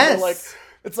Langley. Yes. And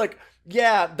it's like,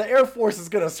 yeah, the Air Force is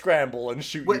gonna scramble and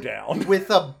shoot you down.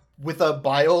 With a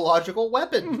biological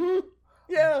weapon. Mm-hmm.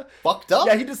 Yeah. Fucked up.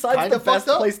 Yeah, he decides the best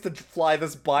place to fly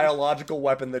this biological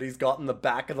weapon that he's got in the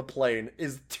back of the plane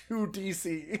is to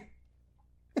DC.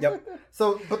 Yep.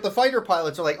 So, but the fighter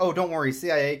pilots are like, oh, don't worry,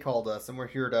 CIA called us and we're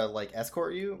here to, like,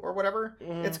 escort you or whatever.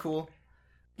 Mm-hmm. It's cool.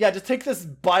 Yeah, just take this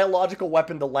biological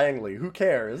weapon to Langley. Who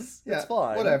cares? Yeah, it's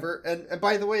fine. Whatever. And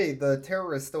by the way, the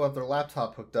terrorists still have their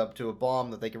laptop hooked up to a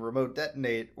bomb that they can remote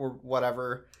detonate or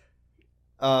whatever.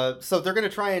 So they're gonna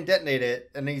try and detonate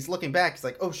it, and he's looking back. He's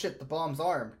like, "Oh shit, the bomb's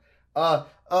armed."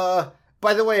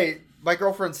 By the way, my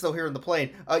girlfriend's still here in the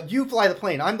plane. You fly the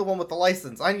plane. I'm the one with the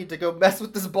license. I need to go mess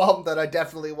with this bomb that I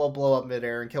definitely will blow up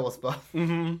midair and kill us both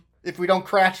if we don't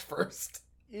crash first.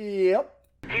 Yep.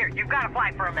 Here, you've got to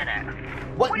fly for a minute.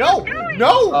 What? No!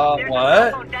 No! There's a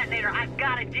cell phone detonator. I've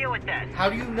got to deal with this.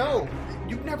 How do you know?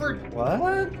 You've never.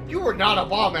 What? You are not a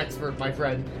bomb expert, my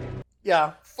friend.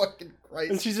 Yeah. Fucking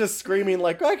Christ. And she's just screaming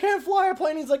like, I can't fly a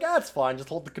plane. He's like, it's fine. Just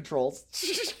hold the controls.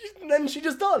 And then she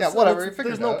just does. Yeah, whatever.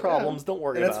 There's no problems. Don't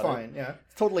worry about it. It's fine, yeah.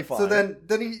 It's totally fine. So then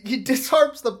he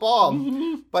disarms the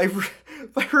bomb by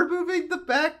removing the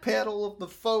back panel of the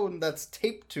phone that's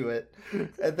taped to it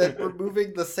and then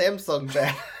removing the Samsung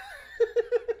battery.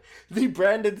 The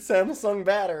branded Samsung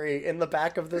battery in the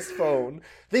back of this phone.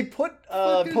 They put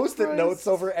Post-it notes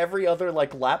over every other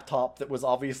laptop that was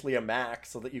obviously a Mac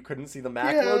so that you couldn't see the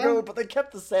Mac logo, but they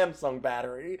kept the Samsung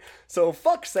battery. So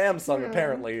fuck Samsung,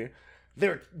 apparently.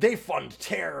 They fund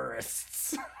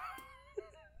terrorists.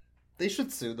 They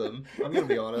should sue them. I'm gonna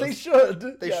be honest. They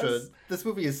should. They should. This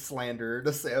movie is slander to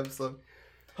Samsung.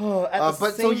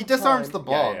 But so he disarms the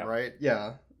bomb, right?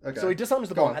 Yeah. Okay. So he disarms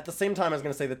the bomb. At the same time, I was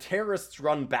going to say the terrorists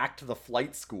run back to the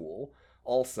flight school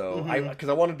also, because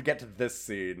I wanted to get to this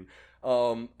scene.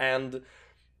 And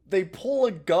they pull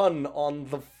a gun on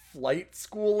the flight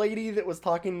school lady that was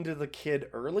talking to the kid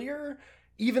earlier,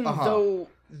 even though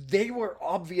they were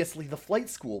obviously the flight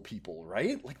school people,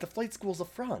 right? Like, the flight school's a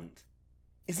front.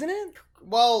 Isn't it?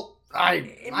 Well,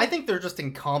 I think they're just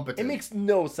incompetent. It makes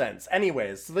no sense.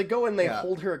 Anyways, so they go and they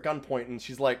hold her at gunpoint, and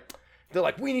she's like... They're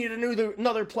like, we need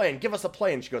another plane. Give us a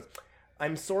plane. She goes,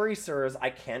 I'm sorry, sirs. I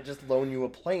can't just loan you a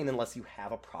plane unless you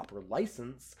have a proper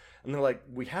license. And they're like,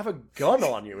 we have a gun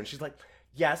on you. And she's like,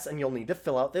 yes, and you'll need to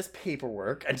fill out this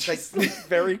paperwork. And she's like,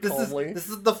 very calmly. This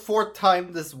is the 4th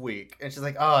time this week. And she's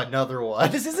like, another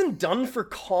one. This isn't done for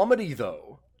comedy,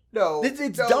 though. No. It's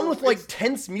done with,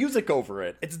 tense music over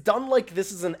it. It's done like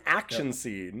this is an action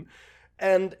scene.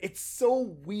 And it's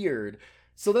so weird.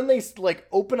 So then they,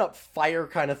 open up fire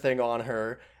kind of thing on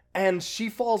her, and she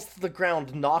falls to the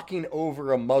ground, knocking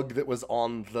over a mug that was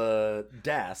on the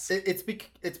desk. It's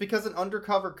because an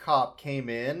undercover cop came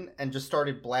in and just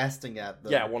started blasting at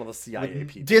them. Yeah, one of the CIA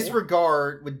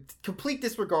people. With complete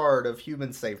disregard of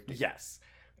human safety. Yes.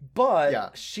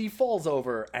 But she falls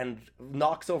over and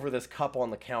knocks over this cup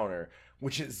on the counter,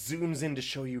 which it zooms in to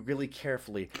show you really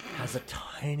carefully, has a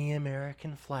tiny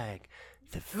American flag.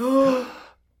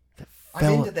 I'm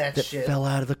into that shit. Fell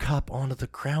out of the cup onto the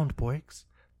ground, boys.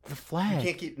 The flag.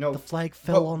 You can't the flag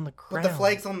fell on the ground. But the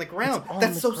flag's on the ground.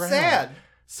 That's so sad.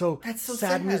 So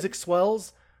sad music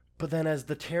swells, But then as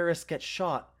the terrorist gets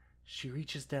shot, she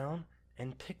reaches down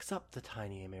and picks up the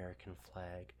tiny American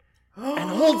flag and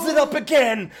holds it up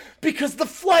again because the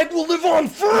flag will live on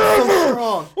forever. It's so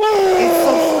strong. It's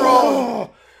so strong.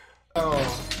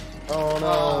 Oh. Oh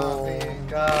no.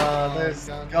 God, there's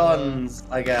guns,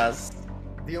 I guess.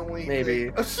 The only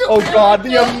Maybe. thing... Oh God,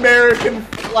 the American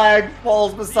flag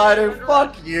falls beside her.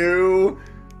 Fuck you.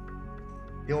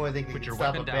 The only thing that can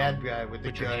stop a bad guy with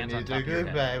the gun is a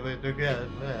good guy with the gun.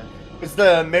 It's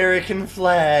the American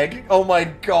flag. Oh my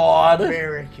God.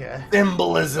 America.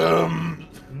 Symbolism.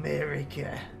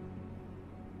 America.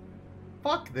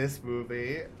 Fuck this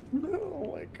movie.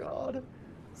 Oh my God.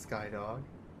 Skydog.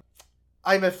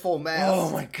 I'm at full mast. Oh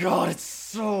my God, it's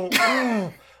so...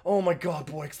 Oh my God,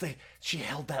 Boix, she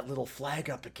held that little flag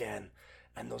up again.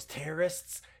 And those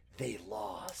terrorists, they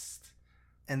lost.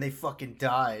 And they fucking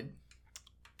died.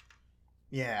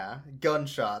 Yeah,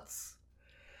 gunshots.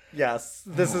 Yes,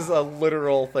 this is a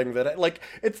literal thing that, like,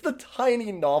 it's the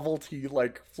tiny novelty,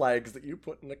 like, flags that you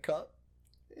put in a cup.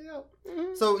 Yeah.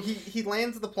 So he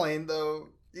lands the plane, though.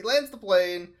 He lands the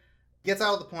plane, gets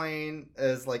out of the plane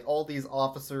as, like, all these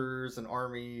officers and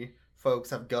army folks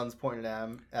have guns pointed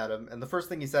at him, and the first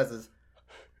thing he says is,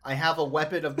 I have a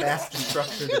weapon of mass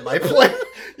destruction in my plane.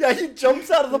 Yeah, he jumps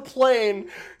out of the plane.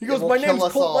 He goes, my name's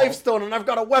Colt Lifestone, and I've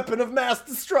got a weapon of mass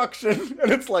destruction.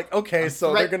 And it's like, okay,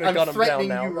 so they're going to gun him down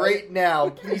now. I'm threatening you right now.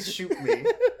 Please shoot me.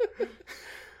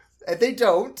 And they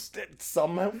don't.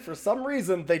 For some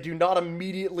reason, they do not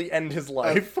immediately end his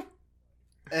life.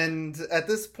 And at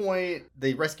this point,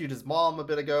 they rescued his mom a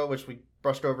bit ago, which we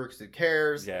brushed over because who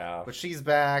cares? Yeah. But she's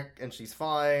back, and she's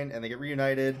fine, and they get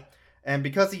reunited. And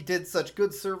because he did such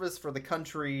good service for the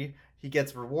country, he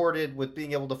gets rewarded with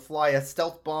being able to fly a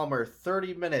stealth bomber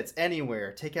 30 minutes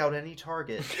anywhere. Take out any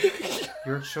target.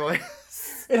 Your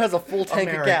choice. It has a full tank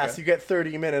of gas. You get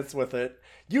 30 minutes with it.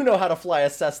 You know how to fly a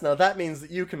Cessna. That means that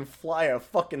you can fly a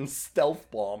fucking stealth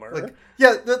bomber. Like,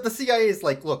 yeah, the CIA is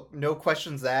like, look, no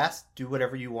questions asked. Do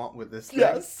whatever you want with this thing.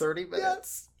 Yes. 30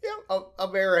 minutes. Yeah.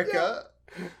 America.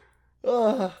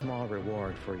 Yeah. Small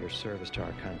reward for your service to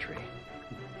our country.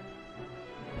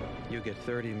 You get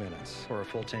 30 minutes for a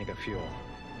full tank of fuel.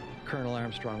 Colonel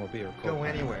Armstrong will be your co-pilot. Go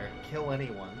anywhere. Kill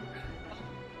anyone.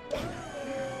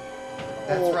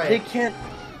 That's right. They can't...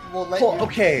 We'll let Well, you,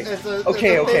 okay.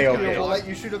 Okay. We'll let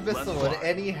you shoot a missile at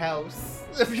any house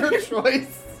of your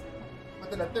choice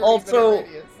within a 30-minute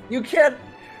radius. You can't...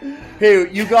 Hey,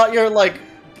 you got your, like,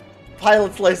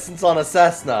 pilot's license on a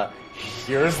Cessna.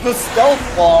 Here's the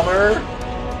stealth bomber.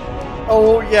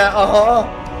 Oh, yeah,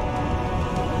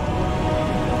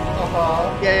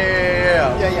 Yeah.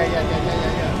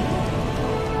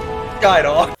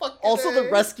 Skydog. Also, the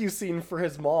rescue scene for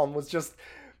his mom was just...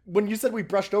 When you said we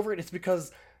brushed over it, it's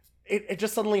because it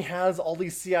just suddenly has all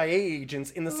these CIA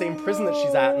agents in the same prison that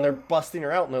she's at, and they're busting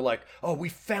her out, and they're like, oh, we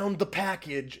found the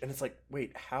package. And it's like,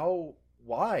 wait, how?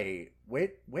 Why?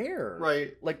 Wait, where?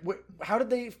 Right. Like, how did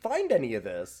they find any of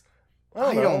this?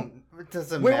 I don't. It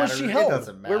doesn't matter. Where was she held? It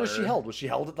doesn't matter. Where was she held? Was she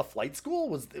held at the flight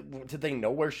school? Did they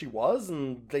know where she was,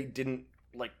 and they didn't,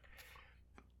 like...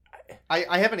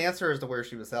 I have an answer as to where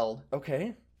she was held.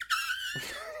 Okay.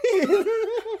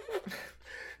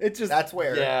 It just... That's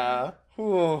where. Yeah.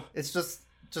 It's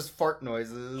just fart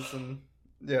noises, and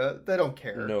yeah, they don't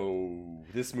care. No,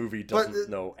 this movie doesn't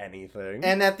know anything.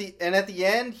 And at the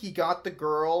end, he got the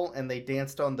girl, and they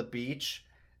danced on the beach,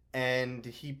 and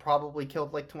he probably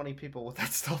killed like 20 people with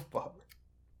that stealth bomber.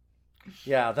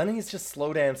 Yeah, then he's just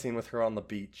slow dancing with her on the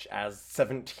beach, as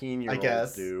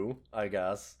 17-year-olds do, I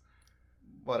guess.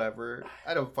 Whatever.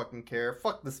 I don't fucking care.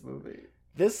 Fuck this movie.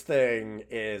 This thing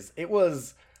is...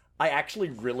 I actually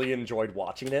really enjoyed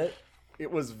watching it.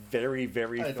 It was very,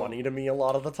 very funny to me a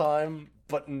lot of the time,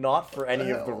 but not for any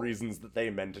of the reasons that they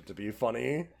meant it to be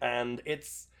funny. And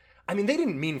it's... I mean, they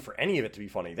didn't mean for any of it to be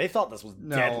funny. They thought this was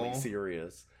deadly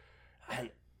serious. And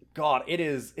God,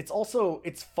 it's also...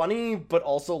 It's funny, but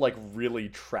also, like, really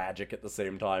tragic at the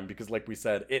same time, because, like we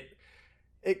said,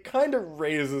 it kind of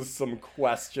raises some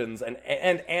questions and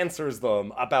answers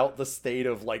them about the state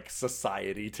of, like,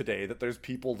 society today, that there's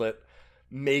people that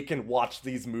make and watch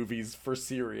these movies for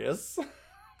serious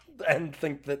and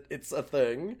think that it's a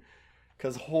thing.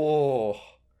 Because, wow.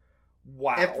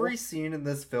 Every scene in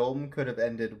this film could have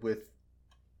ended with,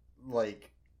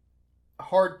 like,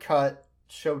 hard cut,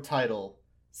 show title,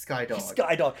 Skydog.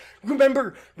 Skydog.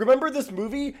 Remember this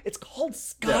movie? It's called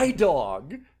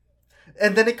Skydog. Yeah.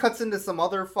 And then it cuts into some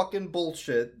other fucking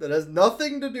bullshit that has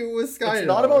nothing to do with Skydog. It's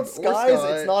not about skies,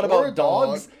 it's not about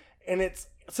dogs, and it's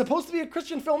supposed to be a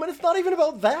Christian film, and it's not even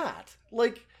about that.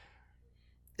 Like,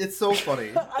 it's so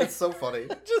funny. It's so funny.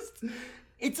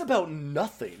 It's about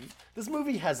nothing. This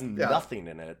movie has nothing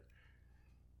in it.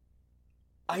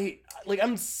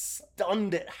 I'm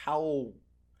stunned at how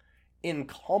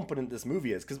incompetent this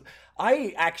movie is, because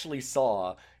I actually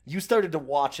saw, you started to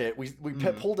watch it, we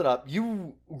pulled it up,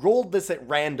 you rolled this at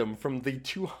random from the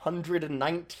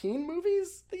 219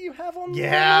 movies that you have on your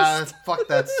list. Fuck,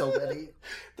 that's so many.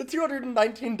 The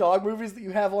 219 dog movies that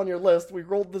you have on your list, we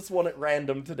rolled this one at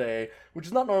random today, which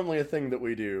is not normally a thing that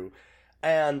we do.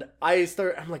 And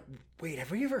I'm like, wait, have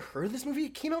we ever heard of this movie?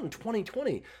 It came out in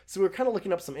 2020. So we were kind of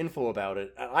looking up some info about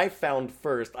it. And I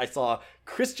saw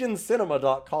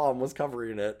ChristianCinema.com was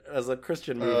covering it as a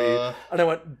Christian movie. And I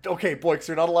went, okay, Boykes,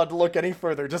 you're not allowed to look any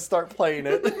further. Just start playing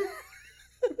it.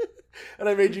 And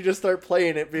I made you just start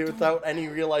playing it without any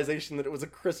realization that it was a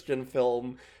Christian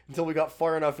film until we got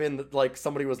far enough in that, like,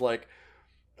 somebody was like,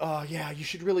 oh, yeah, you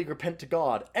should really repent to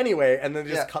God. Anyway, and then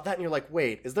just cut that, and you're like,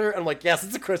 wait, is there? And I'm like, yes,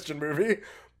 it's a Christian movie.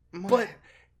 But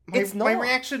it's not. My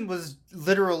reaction was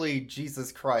literally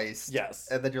Jesus Christ. Yes.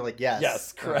 And then you're like, yes.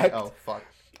 Yes, correct. Oh, fuck.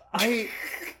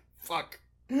 Fuck.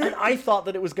 And I thought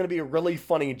that it was going to be a really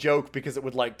funny joke because it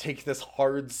would, like, take this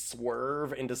hard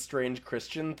swerve into strange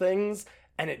Christian things,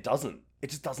 and it doesn't.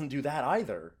 It just doesn't do that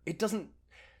either. It doesn't.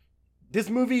 This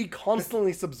movie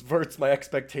constantly subverts my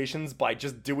expectations by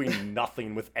just doing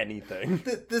nothing with anything.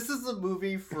 This is a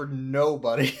movie for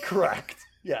nobody. Correct.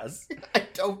 Yes. I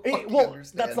don't understand.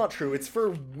 That's not true. It's for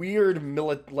weird,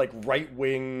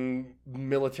 right-wing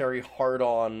military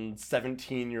hard-on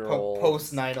 17-year-olds.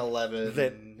 Post 9/11.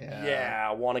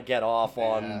 That, want to get off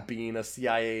on being a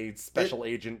CIA special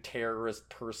agent terrorist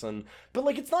person. But,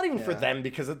 like, it's not even for them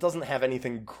because it doesn't have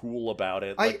anything cool about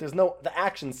it. Like, the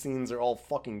action scenes are all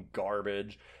fucking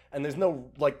garbage. And there's no,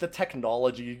 like, the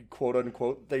technology,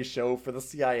 quote-unquote, they show for the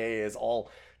CIA is all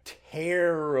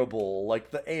terrible. Like,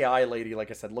 the AI lady,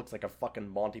 like I said, looks like a fucking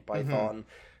Monty Python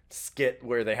skit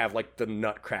where they have, like, the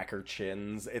nutcracker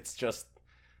chins. It's just,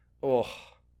 well,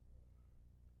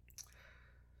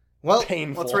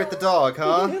 painful. Let's rate the dog,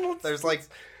 huh? There's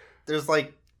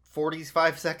like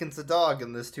 45 seconds of dog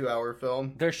in this 2-hour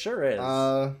film. There sure is.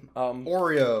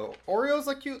 Oreo. Oreo's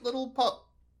a cute little pup.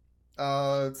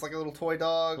 It's like a little toy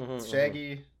dog. It's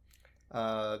shaggy.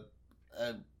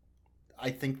 I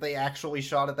think they actually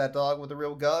shot at that dog with a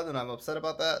real gun, and I'm upset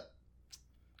about that.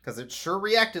 Because it sure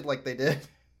reacted like they did.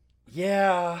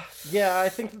 Yeah, I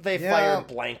think that they fired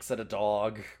blanks at a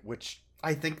dog, which...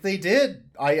 I think they did.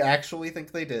 I actually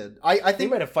think they did. I think they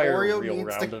might have fired Oreo a real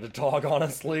round at a dog,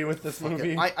 honestly, with this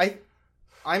movie.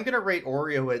 I'm gonna rate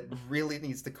Oreo. It really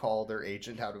needs to call their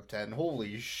agent out of 10.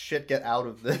 Holy shit, get out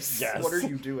of this. Yes. What are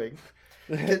you doing?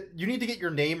 You need to get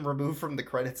your name removed from the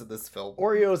credits of this film.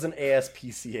 Oreo's an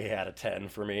ASPCA out of 10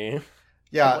 for me.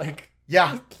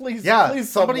 Yeah. Please somebody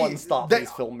someone stop these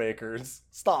filmmakers.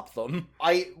 Stop them.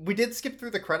 We did skip through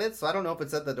the credits, so I don't know if it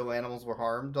said that no animals were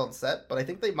harmed on set, but I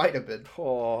think they might have been.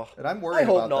 Oh, and I'm worried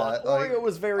about that. Oreo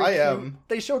was very cute.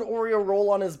 They showed Oreo roll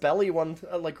on his belly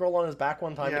roll on his back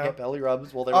one time to get belly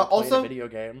rubs while they were playing a video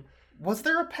game. Was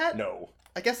there a pet? No.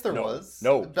 I guess there was.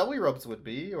 No. Belly rubs would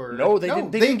be, or... No, they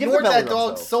didn't. They give ignored that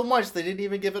dog so much they didn't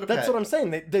even give it a pet. That's what I'm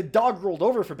saying. The dog rolled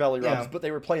over for belly rubs, but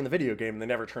they were playing the video game and they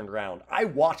never turned around. I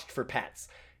watched for pets.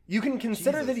 You can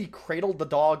consider that he cradled the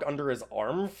dog under his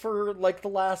arm for, like, the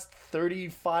last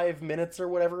 35 minutes or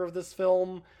whatever of this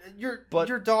film.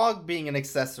 Your dog being an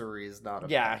accessory is not a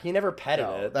pet. He never petted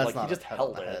it. That's he just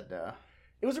held it.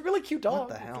 It was a really cute dog. What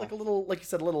the hell? Like a little, like you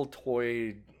said, a little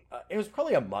toy... it was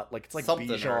probably a mutt, like it's like something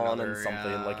Bichon and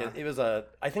something. Yeah. Like it was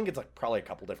I think it's like probably a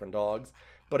couple different dogs,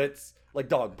 but it's like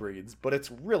dog breeds, but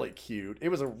it's really cute. It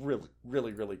was a really,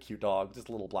 really, really cute dog, just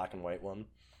a little black and white one.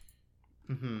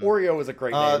 Mm-hmm. Oreo is a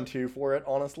great name too for it.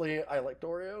 Honestly, I liked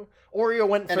Oreo. Oreo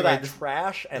went for that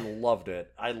trash and loved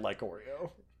it. I like Oreo.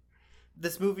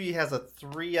 This movie has a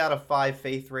 3 out of 5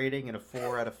 faith rating and a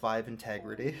 4 out of 5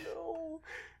 integrity. Oh,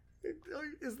 no.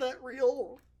 Is that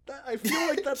real? I feel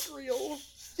like that's real.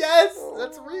 Yes,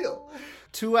 that's real.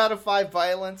 2 out of 5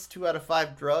 violence, 2 out of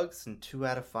 5 drugs, and 2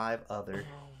 out of 5 other.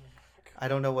 I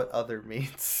don't know what other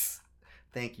means.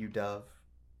 Thank you, Dove.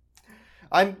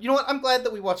 You know what? I'm glad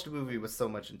that we watched a movie with so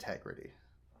much integrity.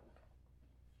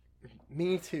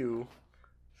 Me too.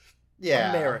 Yeah.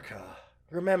 America.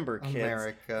 Remember, kids.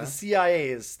 America. The CIA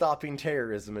is stopping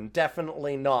terrorism and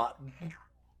definitely not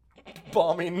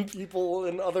bombing people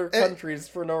in other countries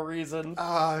for no reason.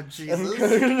 Jesus.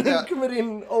 And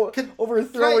committing,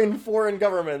 overthrowing foreign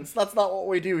governments. That's not what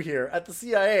we do here. At the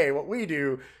CIA, what we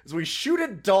do is we shoot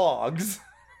at dogs.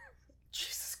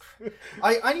 Jesus Christ.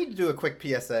 I need to do a quick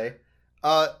PSA.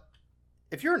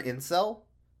 If you're an incel,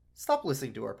 stop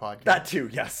listening to our podcast. That too,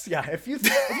 yes. Yeah, if you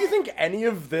think any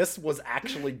of this was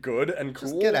actually good and cool,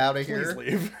 just get out of please here.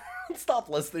 Leave. Stop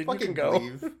listening. Fucking you can go.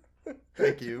 leave.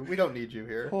 Thank you. We don't need you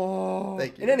here. Oh.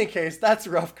 Thank you. In any case, that's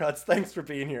Rough Cuts. Thanks for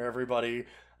being here, everybody.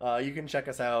 You can check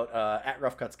us out at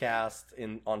Rough Cuts Cast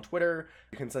on Twitter.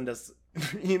 You can send us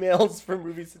emails for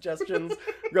movie suggestions,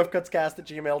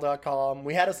 roughcutscast@gmail.com.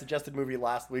 We had a suggested movie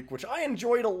last week, which I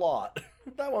enjoyed a lot.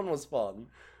 That one was fun.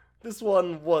 This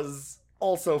one was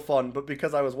also fun, but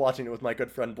because I was watching it with my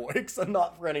good friend Boix and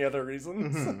not for any other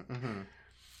reasons.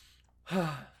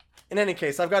 In any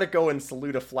case, I've got to go and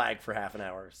salute a flag for half an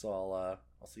hour, so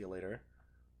I'll see you later.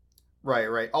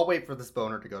 Right. I'll wait for this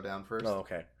boner to go down first. Oh,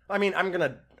 okay. I mean, I'm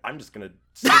just gonna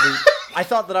salute. I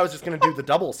thought that I was just gonna do the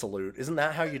double salute. Isn't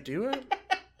that how you do it?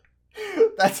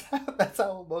 That's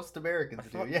how most Americans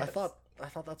do. Yes. I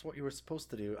thought that's what you were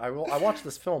supposed to do. I watched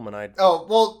this film and I. Oh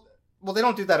well, they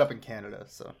don't do that up in Canada,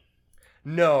 so.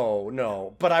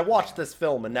 No. But I watched this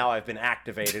film and now I've been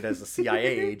activated as a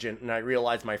CIA agent, and I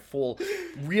realize my full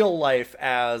real life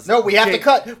as. No, we have to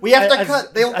cut. We have to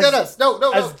cut. They'll get us.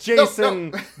 No. As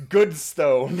Jason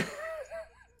Goodstone.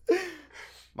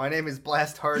 My name is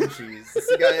Blast Hard Cheese,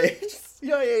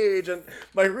 CIA agent.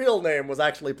 My real name was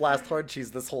actually Blast Hard Cheese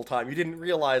this whole time. You didn't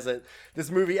realize it. This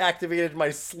movie activated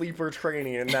my sleeper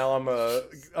training, and now I'm a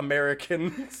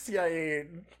American CIA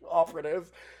operative.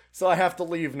 So I have to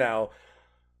leave now.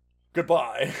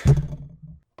 Goodbye.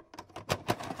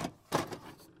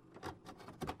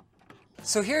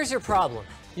 So here's your problem.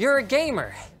 You're a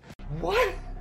gamer. What?